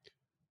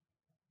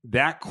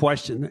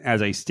question,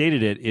 as I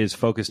stated it, is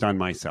focused on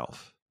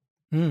myself.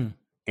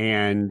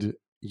 And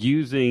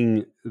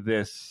using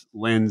this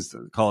lens,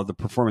 called the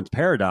performance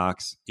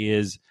paradox,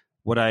 is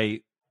what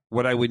I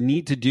would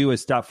need to do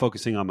is stop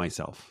focusing on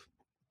myself.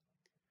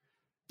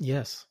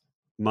 Yes.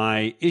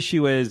 My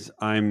issue is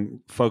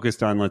I'm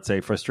focused on, let's say,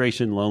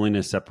 frustration,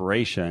 loneliness,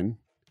 separation,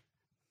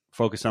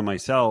 focus on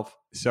myself.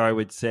 So I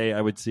would say,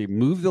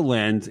 move the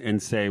lens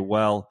and say,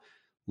 well,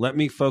 let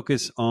me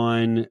focus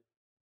on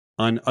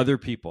other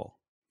people.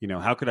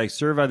 How could I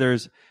serve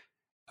others?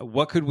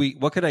 What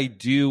could I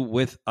do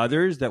with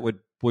others that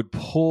would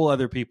pull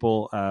other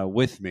people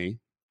with me?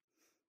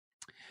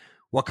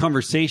 What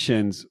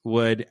conversations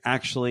would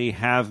actually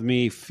have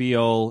me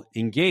feel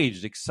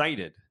engaged,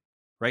 excited,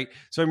 right?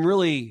 So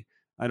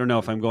I don't know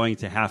if I'm going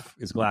to half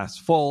is glass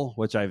full,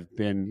 which I've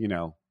been,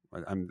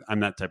 I'm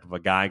that type of a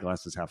guy,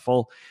 glass is half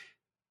full.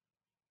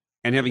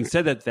 And having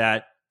said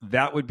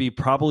that would be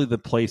probably the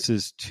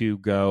places to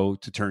go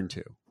to turn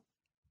to.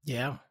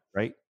 Yeah.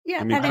 Right?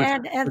 Yeah.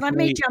 And let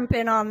me jump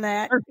in on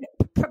that.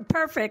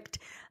 Perfect.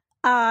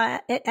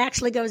 It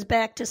actually goes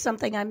back to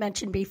something I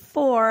mentioned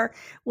before,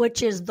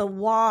 which is the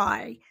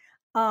why.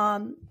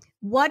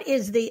 What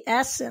is the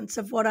essence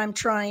of what I'm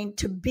trying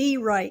to be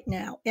right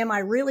now? Am I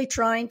really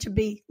trying to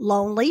be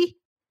lonely,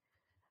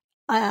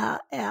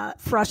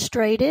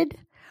 frustrated,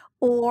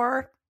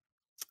 or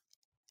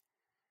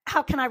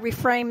how can I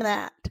reframe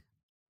that?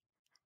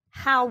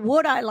 How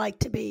would I like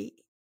to be?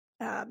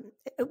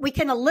 We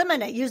can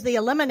use the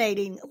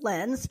eliminating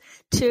lens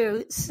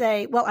to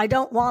say, well, I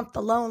don't want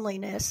the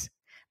loneliness.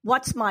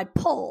 What's my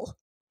pull?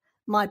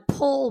 My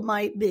pull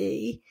might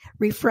be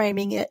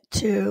reframing it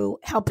to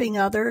helping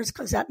others,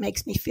 because that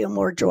makes me feel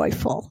more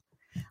joyful.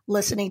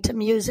 Listening to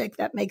music,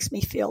 that makes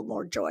me feel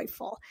more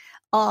joyful.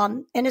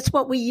 And it's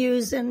what we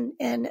use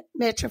in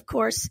Mitch, of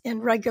course,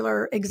 in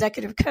regular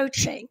executive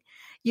coaching.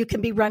 You can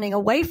be running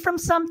away from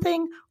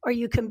something, or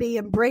you can be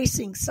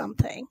embracing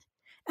something.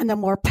 And the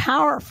more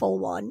powerful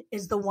one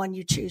is the one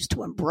you choose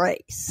to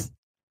embrace.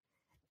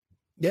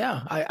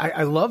 Yeah,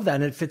 I love that.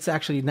 And it fits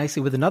actually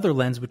nicely with another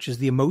lens, which is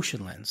the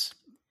emotion lens.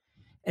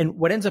 And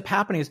what ends up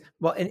happening is,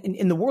 well,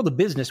 in the world of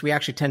business, we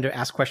actually tend to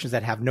ask questions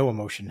that have no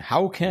emotion.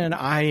 How can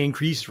I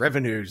increase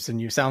revenues?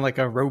 And you sound like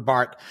a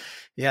robot.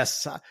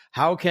 Yes.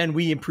 How can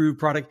we improve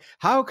product?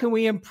 How can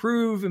we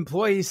improve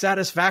employee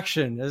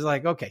satisfaction? It's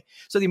like, okay.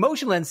 So the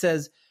emotion lens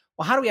says,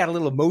 well, how do we add a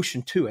little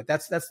emotion to it?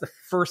 That's the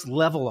first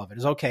level of it,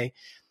 is okay.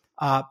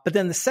 But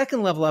then the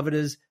second level of it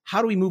is,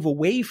 how do we move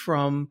away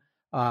from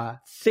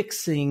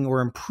fixing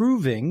or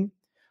improving,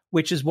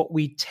 which is what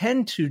we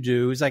tend to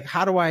do, is like,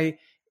 how do I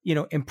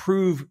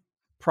improve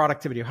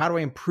productivity? How do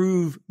I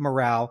improve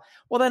morale?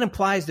 Well, that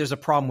implies there's a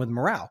problem with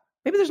morale.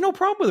 Maybe there's no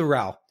problem with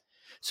morale.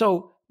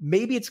 So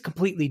maybe it's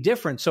completely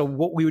different. So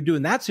what we would do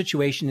in that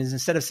situation is,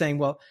 instead of saying,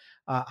 well,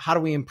 how do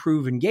we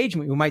improve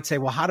engagement? We might say,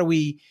 well, how do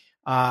we,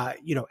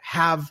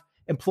 have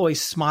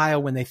employees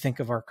smile when they think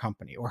of our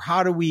company? Or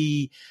how do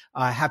we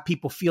have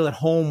people feel at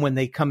home when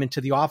they come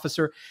into the office?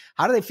 Or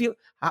how do they feel?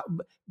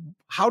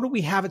 How do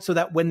we have it so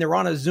that when they're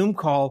on a Zoom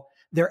call,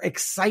 they're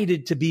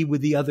excited to be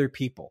with the other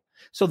people?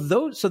 So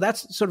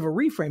that's sort of a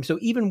reframe. So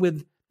even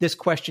with this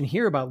question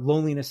here about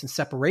loneliness and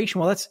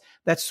separation, well,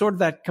 that's sort of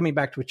that, coming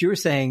back to what you were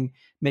saying,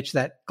 Mitch,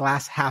 that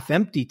glass half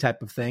empty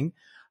type of thing.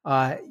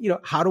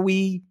 How do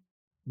we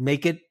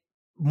make it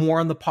more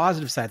on the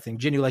positive side of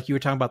things? Ginny, like you were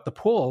talking about the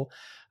pull.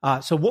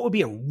 So what would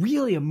be a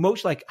really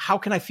emotional, like, how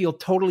can I feel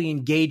totally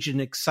engaged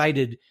and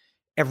excited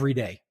every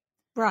day?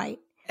 Right.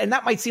 And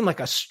that might seem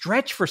like a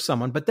stretch for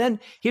someone, but then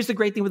here's the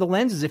great thing with the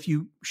lens is, if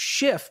you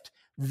shift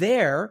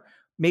there,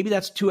 maybe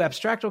that's too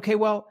abstract. Okay,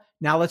 well,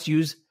 now let's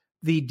use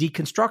the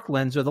deconstruct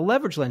lens or the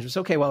leverage lens. It's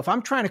okay, well, if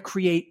I'm trying to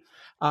create,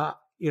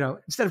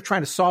 instead of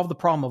trying to solve the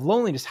problem of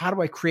loneliness, how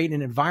do I create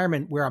an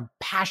environment where I'm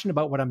passionate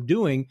about what I'm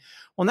doing?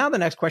 Well, now the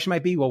next question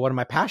might be, well, what am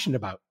I passionate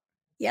about?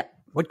 Yep.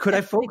 What could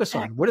I focus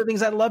on? What are the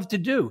things I love to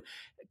do?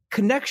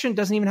 connection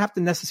doesn't even have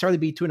to necessarily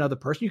be to another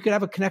person. You could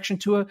have a connection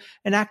to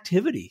an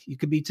activity. You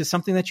could be to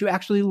something that you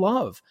actually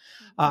love.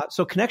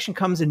 So connection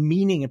comes in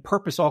meaning, and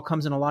purpose all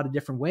comes in a lot of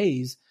different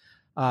ways.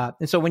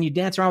 And so when you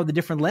dance around with the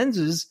different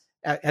lenses,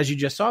 as you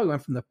just saw, we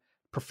went from the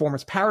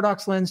performance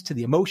paradox lens to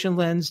the emotion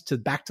lens to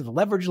back to the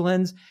leverage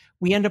lens.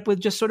 We end up with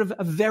just sort of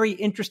a very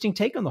interesting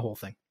take on the whole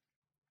thing.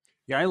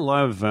 Yeah, I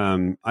love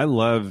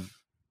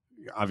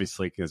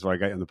obviously because I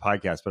got on the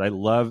podcast, but I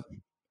love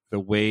the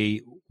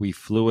way we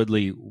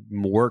fluidly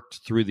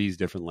worked through these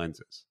different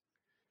lenses.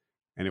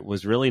 And it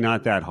was really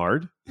not that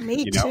hard.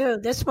 Me too.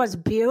 This was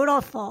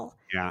beautiful.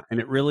 Yeah.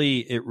 And it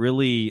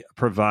really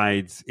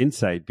provides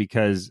insight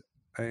because,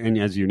 and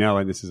as you know,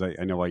 and this is,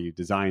 I know why you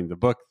designed the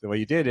book the way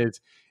you did, is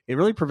it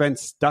really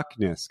prevents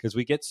stuckness because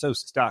we get so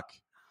stuck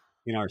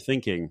in our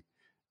thinking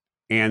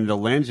and the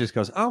lens just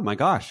goes, oh my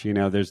gosh,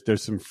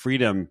 there's some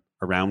freedom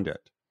around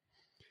it.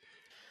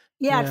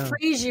 Yeah, it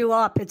frees you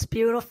up. It's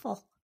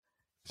beautiful.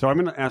 So I'm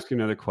going to ask you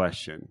another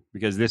question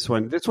because this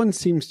one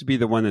seems to be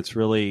the one that's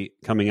really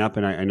coming up.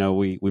 And I know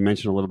we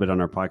mentioned a little bit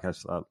on our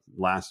podcast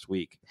last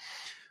week,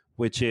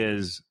 which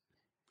is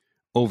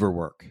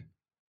overwork.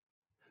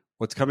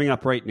 What's coming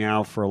up right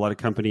now for a lot of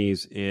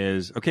companies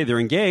is, okay, they're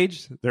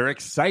engaged. They're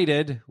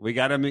excited. We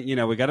got them,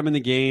 we got them in the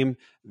game.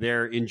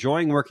 They're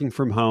enjoying working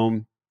from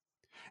home.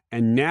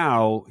 And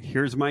now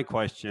here's my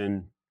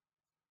question.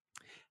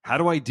 How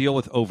do I deal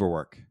with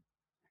overwork?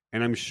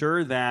 And I'm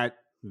sure that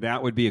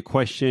would be a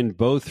question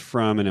both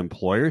from an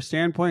employer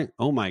standpoint.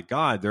 Oh my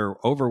God, they're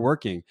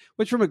overworking,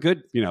 which from a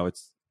good,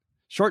 it's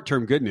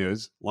short-term good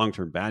news,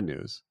 long-term bad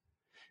news.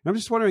 And I'm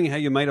just wondering how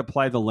you might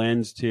apply the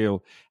lens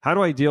to how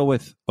do I deal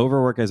with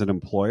overwork as an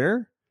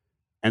employer?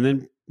 And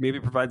then maybe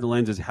provide the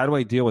lens as how do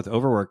I deal with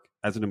overwork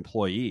as an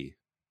employee?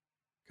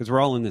 Because we're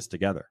all in this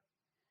together.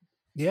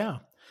 Yeah.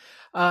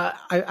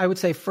 I would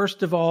say,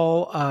 first of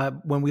all,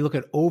 when we look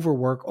at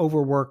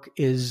overwork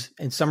is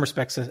in some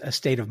respects a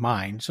state of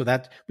mind. So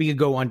that we could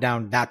go on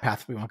down that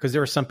path if we want, because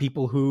there are some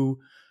people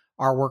who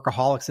are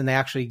workaholics and they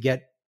actually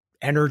get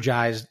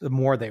energized the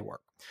more they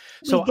work.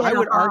 So I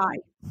would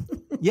argue,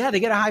 yeah, they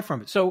get a high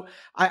from it. So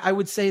I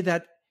would say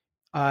that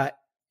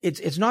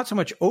it's not so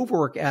much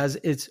overwork as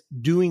it's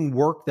doing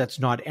work that's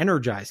not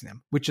energizing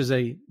them, which is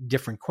a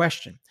different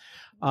question.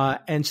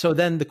 And so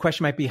then the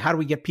question might be, how do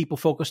we get people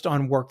focused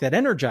on work that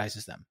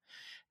energizes them?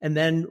 And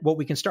then what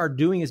we can start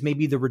doing is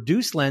maybe the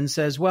reduced lens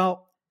says,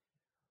 well,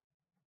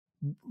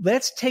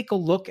 let's take a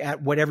look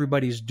at what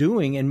everybody's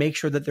doing and make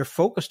sure that they're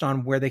focused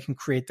on where they can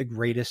create the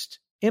greatest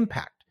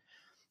impact.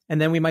 And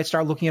then we might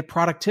start looking at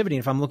productivity.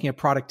 And if I'm looking at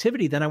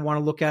productivity, then I want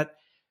to look at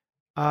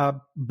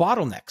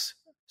bottlenecks.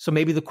 So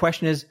maybe the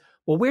question is,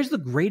 well, where's the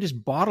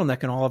greatest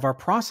bottleneck in all of our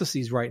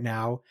processes right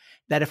now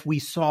that if we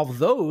solve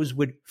those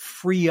would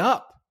free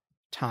up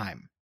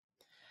time?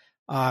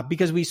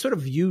 Because we sort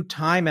of view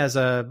time as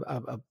I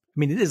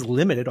mean, it is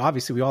limited.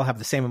 Obviously, we all have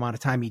the same amount of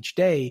time each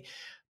day,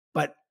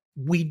 but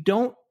we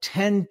don't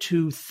tend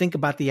to think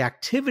about the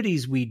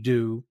activities we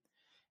do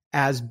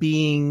as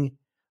being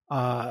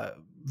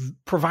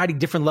providing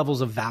different levels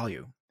of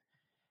value.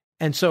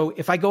 And so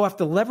if I go off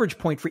the leverage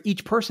point for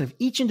each person, if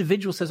each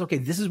individual says, okay,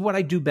 this is what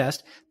I do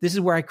best, this is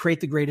where I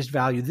create the greatest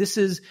value, this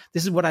is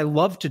what I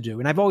love to do.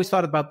 And I've always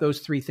thought about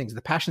those three things.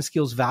 The passion,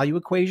 skills, value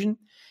equation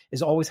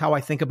is always how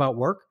I think about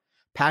work.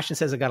 Passion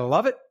says I got to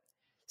love it.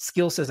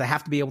 Skill says I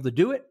have to be able to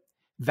do it.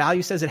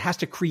 Value says it has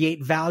to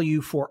create value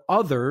for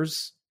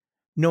others,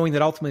 knowing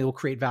that ultimately it will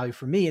create value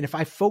for me. And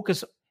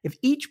if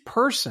each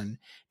person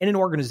in an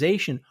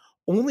organization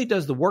only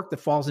does the work that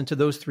falls into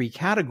those three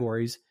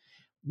categories,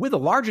 with a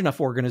large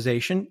enough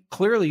organization,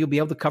 clearly you'll be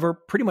able to cover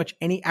pretty much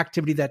any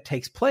activity that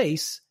takes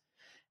place.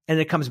 And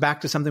it comes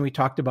back to something we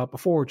talked about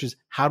before, which is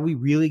how do we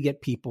really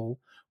get people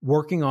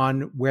working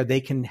on where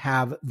they can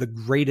have the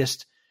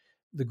greatest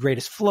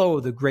flow,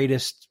 the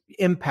greatest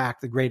impact,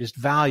 the greatest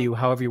value,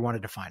 however you want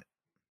to define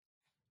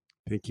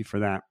it. Thank you for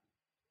that.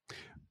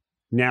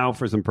 Now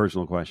for some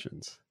personal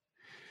questions.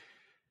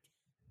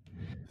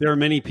 There are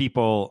many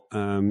people,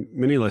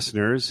 many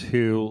listeners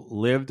who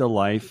lived a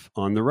life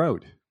on the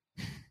road.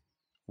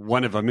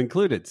 One of them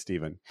included,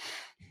 Stephen.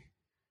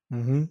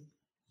 Mm-hmm.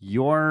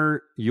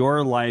 Your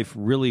life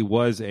really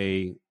was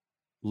a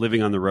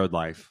living on the road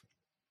life.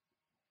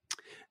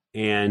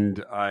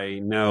 And I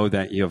know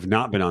that you have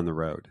not been on the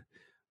road.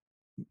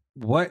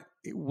 What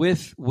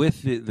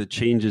with the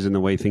changes in the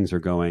way things are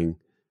going,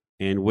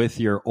 and with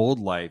your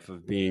old life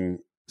of being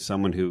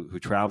someone who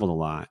traveled a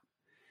lot,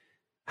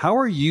 how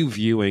are you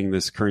viewing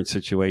this current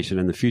situation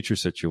and the future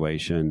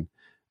situation,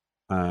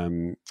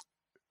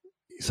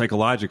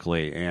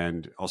 psychologically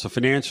and also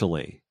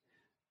financially?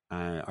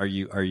 Are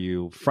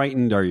you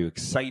frightened? Are you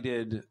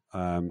excited?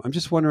 I'm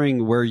just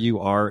wondering where you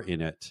are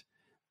in it,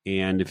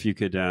 and if you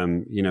could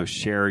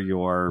share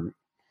your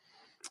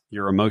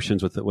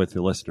emotions with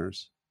the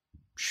listeners.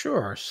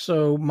 Sure.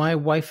 So my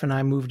wife and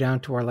I moved down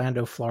to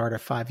Orlando, Florida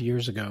 5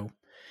 years ago.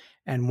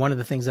 And one of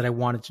the things that I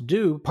wanted to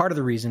do, part of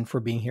the reason for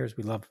being here is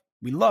we love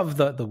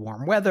the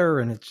warm weather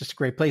and it's just a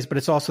great place, but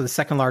it's also the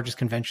second largest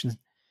convention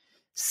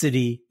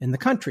city in the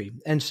country.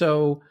 And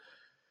so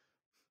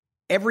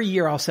every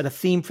year I'll set a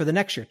theme for the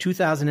next year.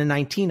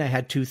 2019, I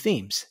had 2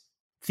 themes.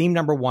 Theme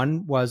number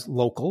 1 was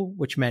local,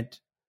 which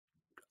meant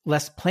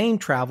less plane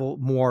travel,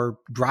 more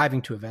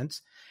driving to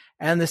events.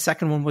 And the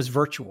second one was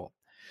virtual.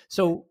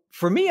 So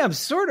for me, I'm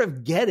sort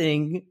of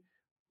getting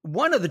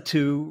one of the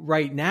two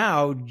right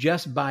now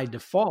just by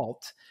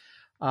default.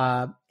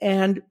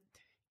 And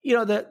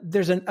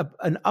there's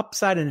an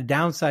upside and a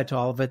downside to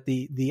all of it.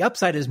 The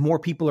upside is more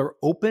people are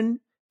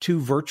open to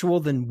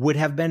virtual than would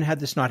have been had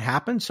this not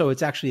happened. So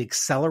it's actually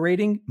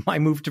accelerating my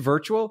move to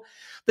virtual.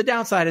 The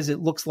downside is it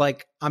looks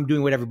like I'm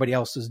doing what everybody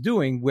else is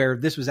doing, where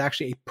this was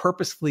actually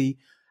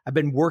I've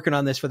been working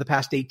on this for the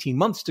past 18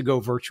 months to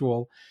go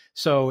virtual.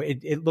 So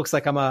it looks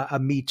like I'm a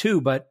me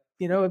too, but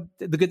the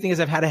good thing is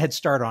I've had a head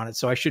start on it.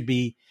 So I should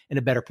be in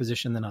a better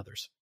position than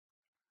others.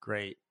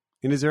 Great.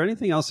 And is there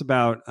anything else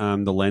about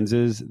the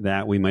lenses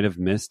that we might have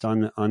missed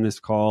on this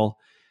call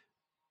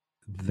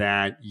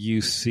that you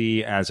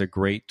see as a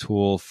great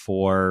tool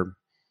for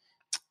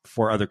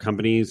other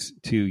companies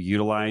to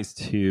utilize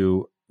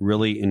to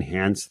really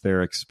enhance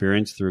their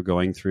experience through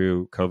going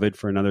through COVID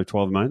for another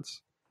 12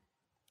 months?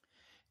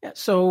 Yeah,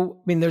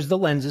 so, there's the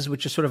lenses,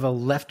 which is sort of a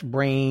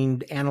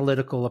left-brained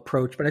analytical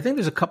approach, but I think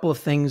there's a couple of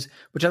things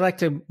which I'd like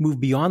to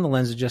move beyond the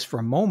lenses just for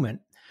a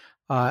moment.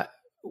 I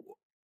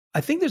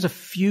think there's a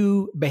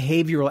few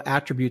behavioral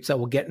attributes that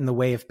will get in the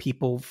way of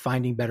people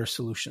finding better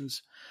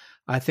solutions.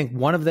 I think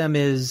one of them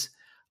is,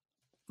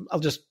 I'll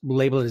just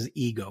label it as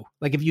ego.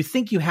 Like if you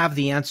think you have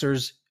the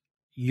answers,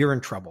 you're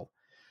in trouble.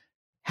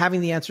 Having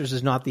the answers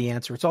is not the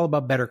answer. It's all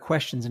about better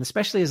questions. And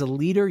especially as a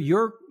leader,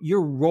 your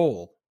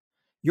role,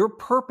 your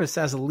purpose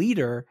as a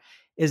leader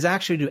is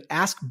actually to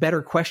ask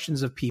better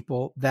questions of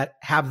people that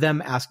have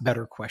them ask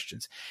better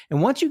questions.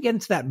 And once you get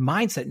into that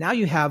mindset, now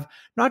you have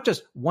not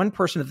just one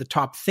person at the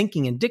top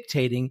thinking and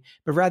dictating,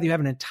 but rather you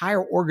have an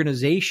entire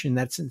organization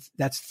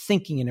that's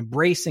thinking and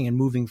embracing and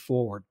moving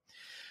forward.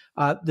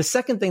 The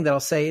second thing that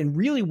I'll say, and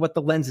really what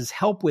the lenses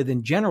help with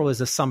in general,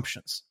 is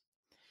assumptions.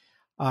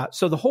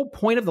 So the whole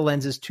point of the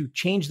lens is to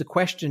change the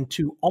question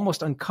to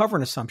almost uncover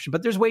an assumption.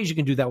 But there's ways you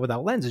can do that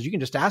without lenses. You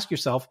can just ask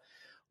yourself,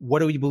 what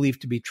do we believe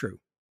to be true?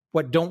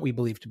 What don't we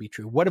believe to be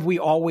true? What have we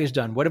always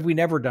done? What have we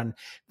never done?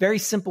 Very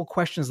simple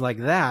questions like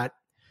that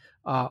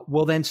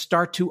will then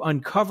start to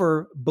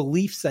uncover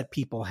beliefs that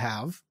people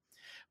have,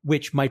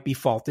 which might be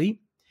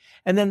faulty.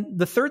 And then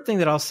the third thing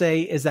that I'll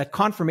say is that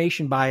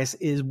confirmation bias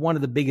is one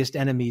of the biggest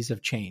enemies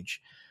of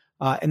change.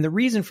 And the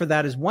reason for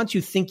that is once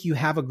you think you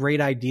have a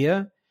great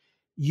idea,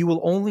 you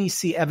will only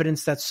see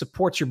evidence that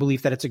supports your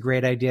belief that it's a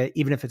great idea,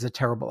 even if it's a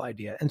terrible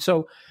idea. And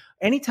so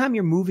anytime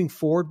you're moving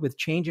forward with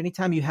change,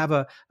 anytime you have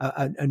a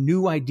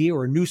new idea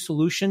or a new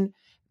solution,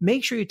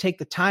 make sure you take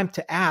the time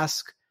to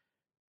ask,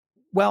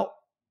 well,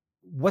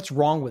 what's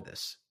wrong with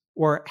this?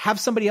 Or have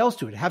somebody else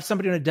do it. Have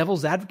somebody on a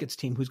devil's advocates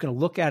team who's going to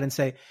look at it and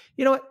say,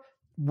 you know what,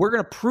 we're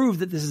going to prove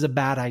that this is a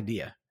bad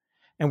idea.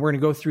 And we're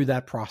going to go through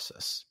that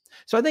process.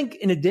 So I think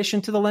in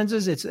addition to the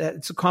lenses, it's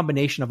a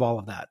combination of all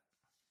of that.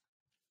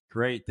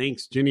 Great.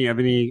 Thanks. Ginny, you have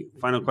any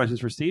final questions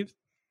for Steve?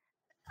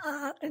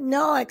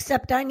 No,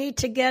 except I need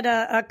to get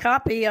a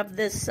copy of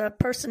this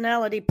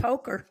personality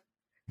poker.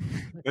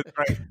 That's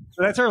right.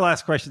 So that's our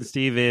last question,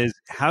 Steve, is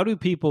how do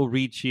people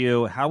reach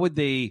you? How would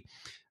they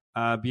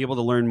be able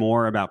to learn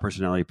more about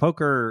personality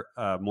poker,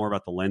 more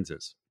about the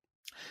lenses?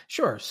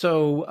 Sure.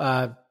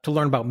 So to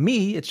learn about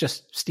me, it's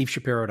just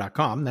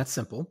steveshapiro.com. That's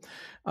simple.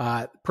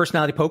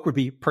 Personality Poker would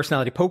be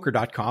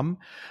personalitypoker.com.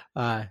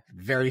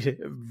 Very,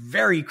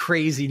 very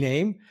crazy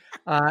name.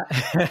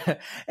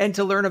 And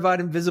to learn about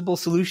Invisible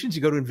Solutions,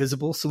 you go to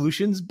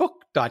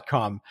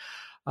invisiblesolutionsbook.com.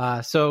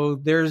 So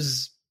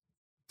there's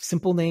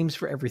simple names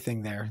for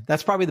everything there.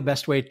 That's probably the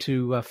best way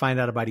to find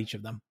out about each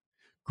of them.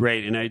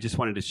 Great. And I just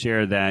wanted to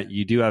share that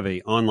you do have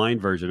an online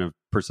version of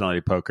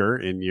Personality Poker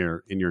in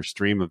your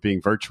stream of being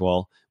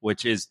virtual,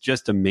 which is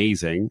just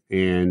amazing.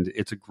 And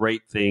it's a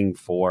great thing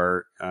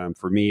for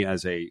me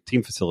as a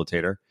team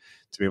facilitator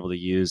to be able to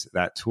use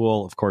that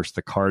tool. Of course,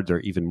 the cards are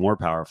even more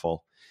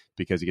powerful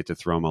because you get to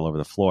throw them all over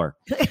the floor.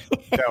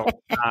 So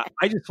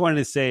I just wanted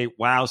to say,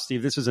 wow,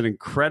 Steve, this was an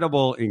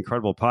incredible,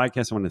 incredible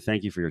podcast. I want to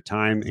thank you for your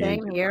time.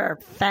 Same and here.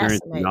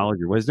 Fascinating. Knowledge,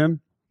 your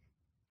wisdom.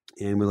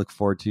 And we look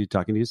forward to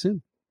talking to you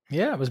soon.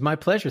 Yeah, it was my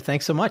pleasure.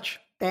 Thanks so much.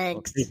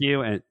 Thanks. Well, thank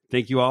you. And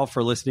thank you all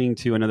for listening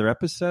to another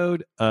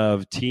episode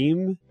of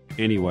Team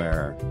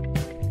Anywhere.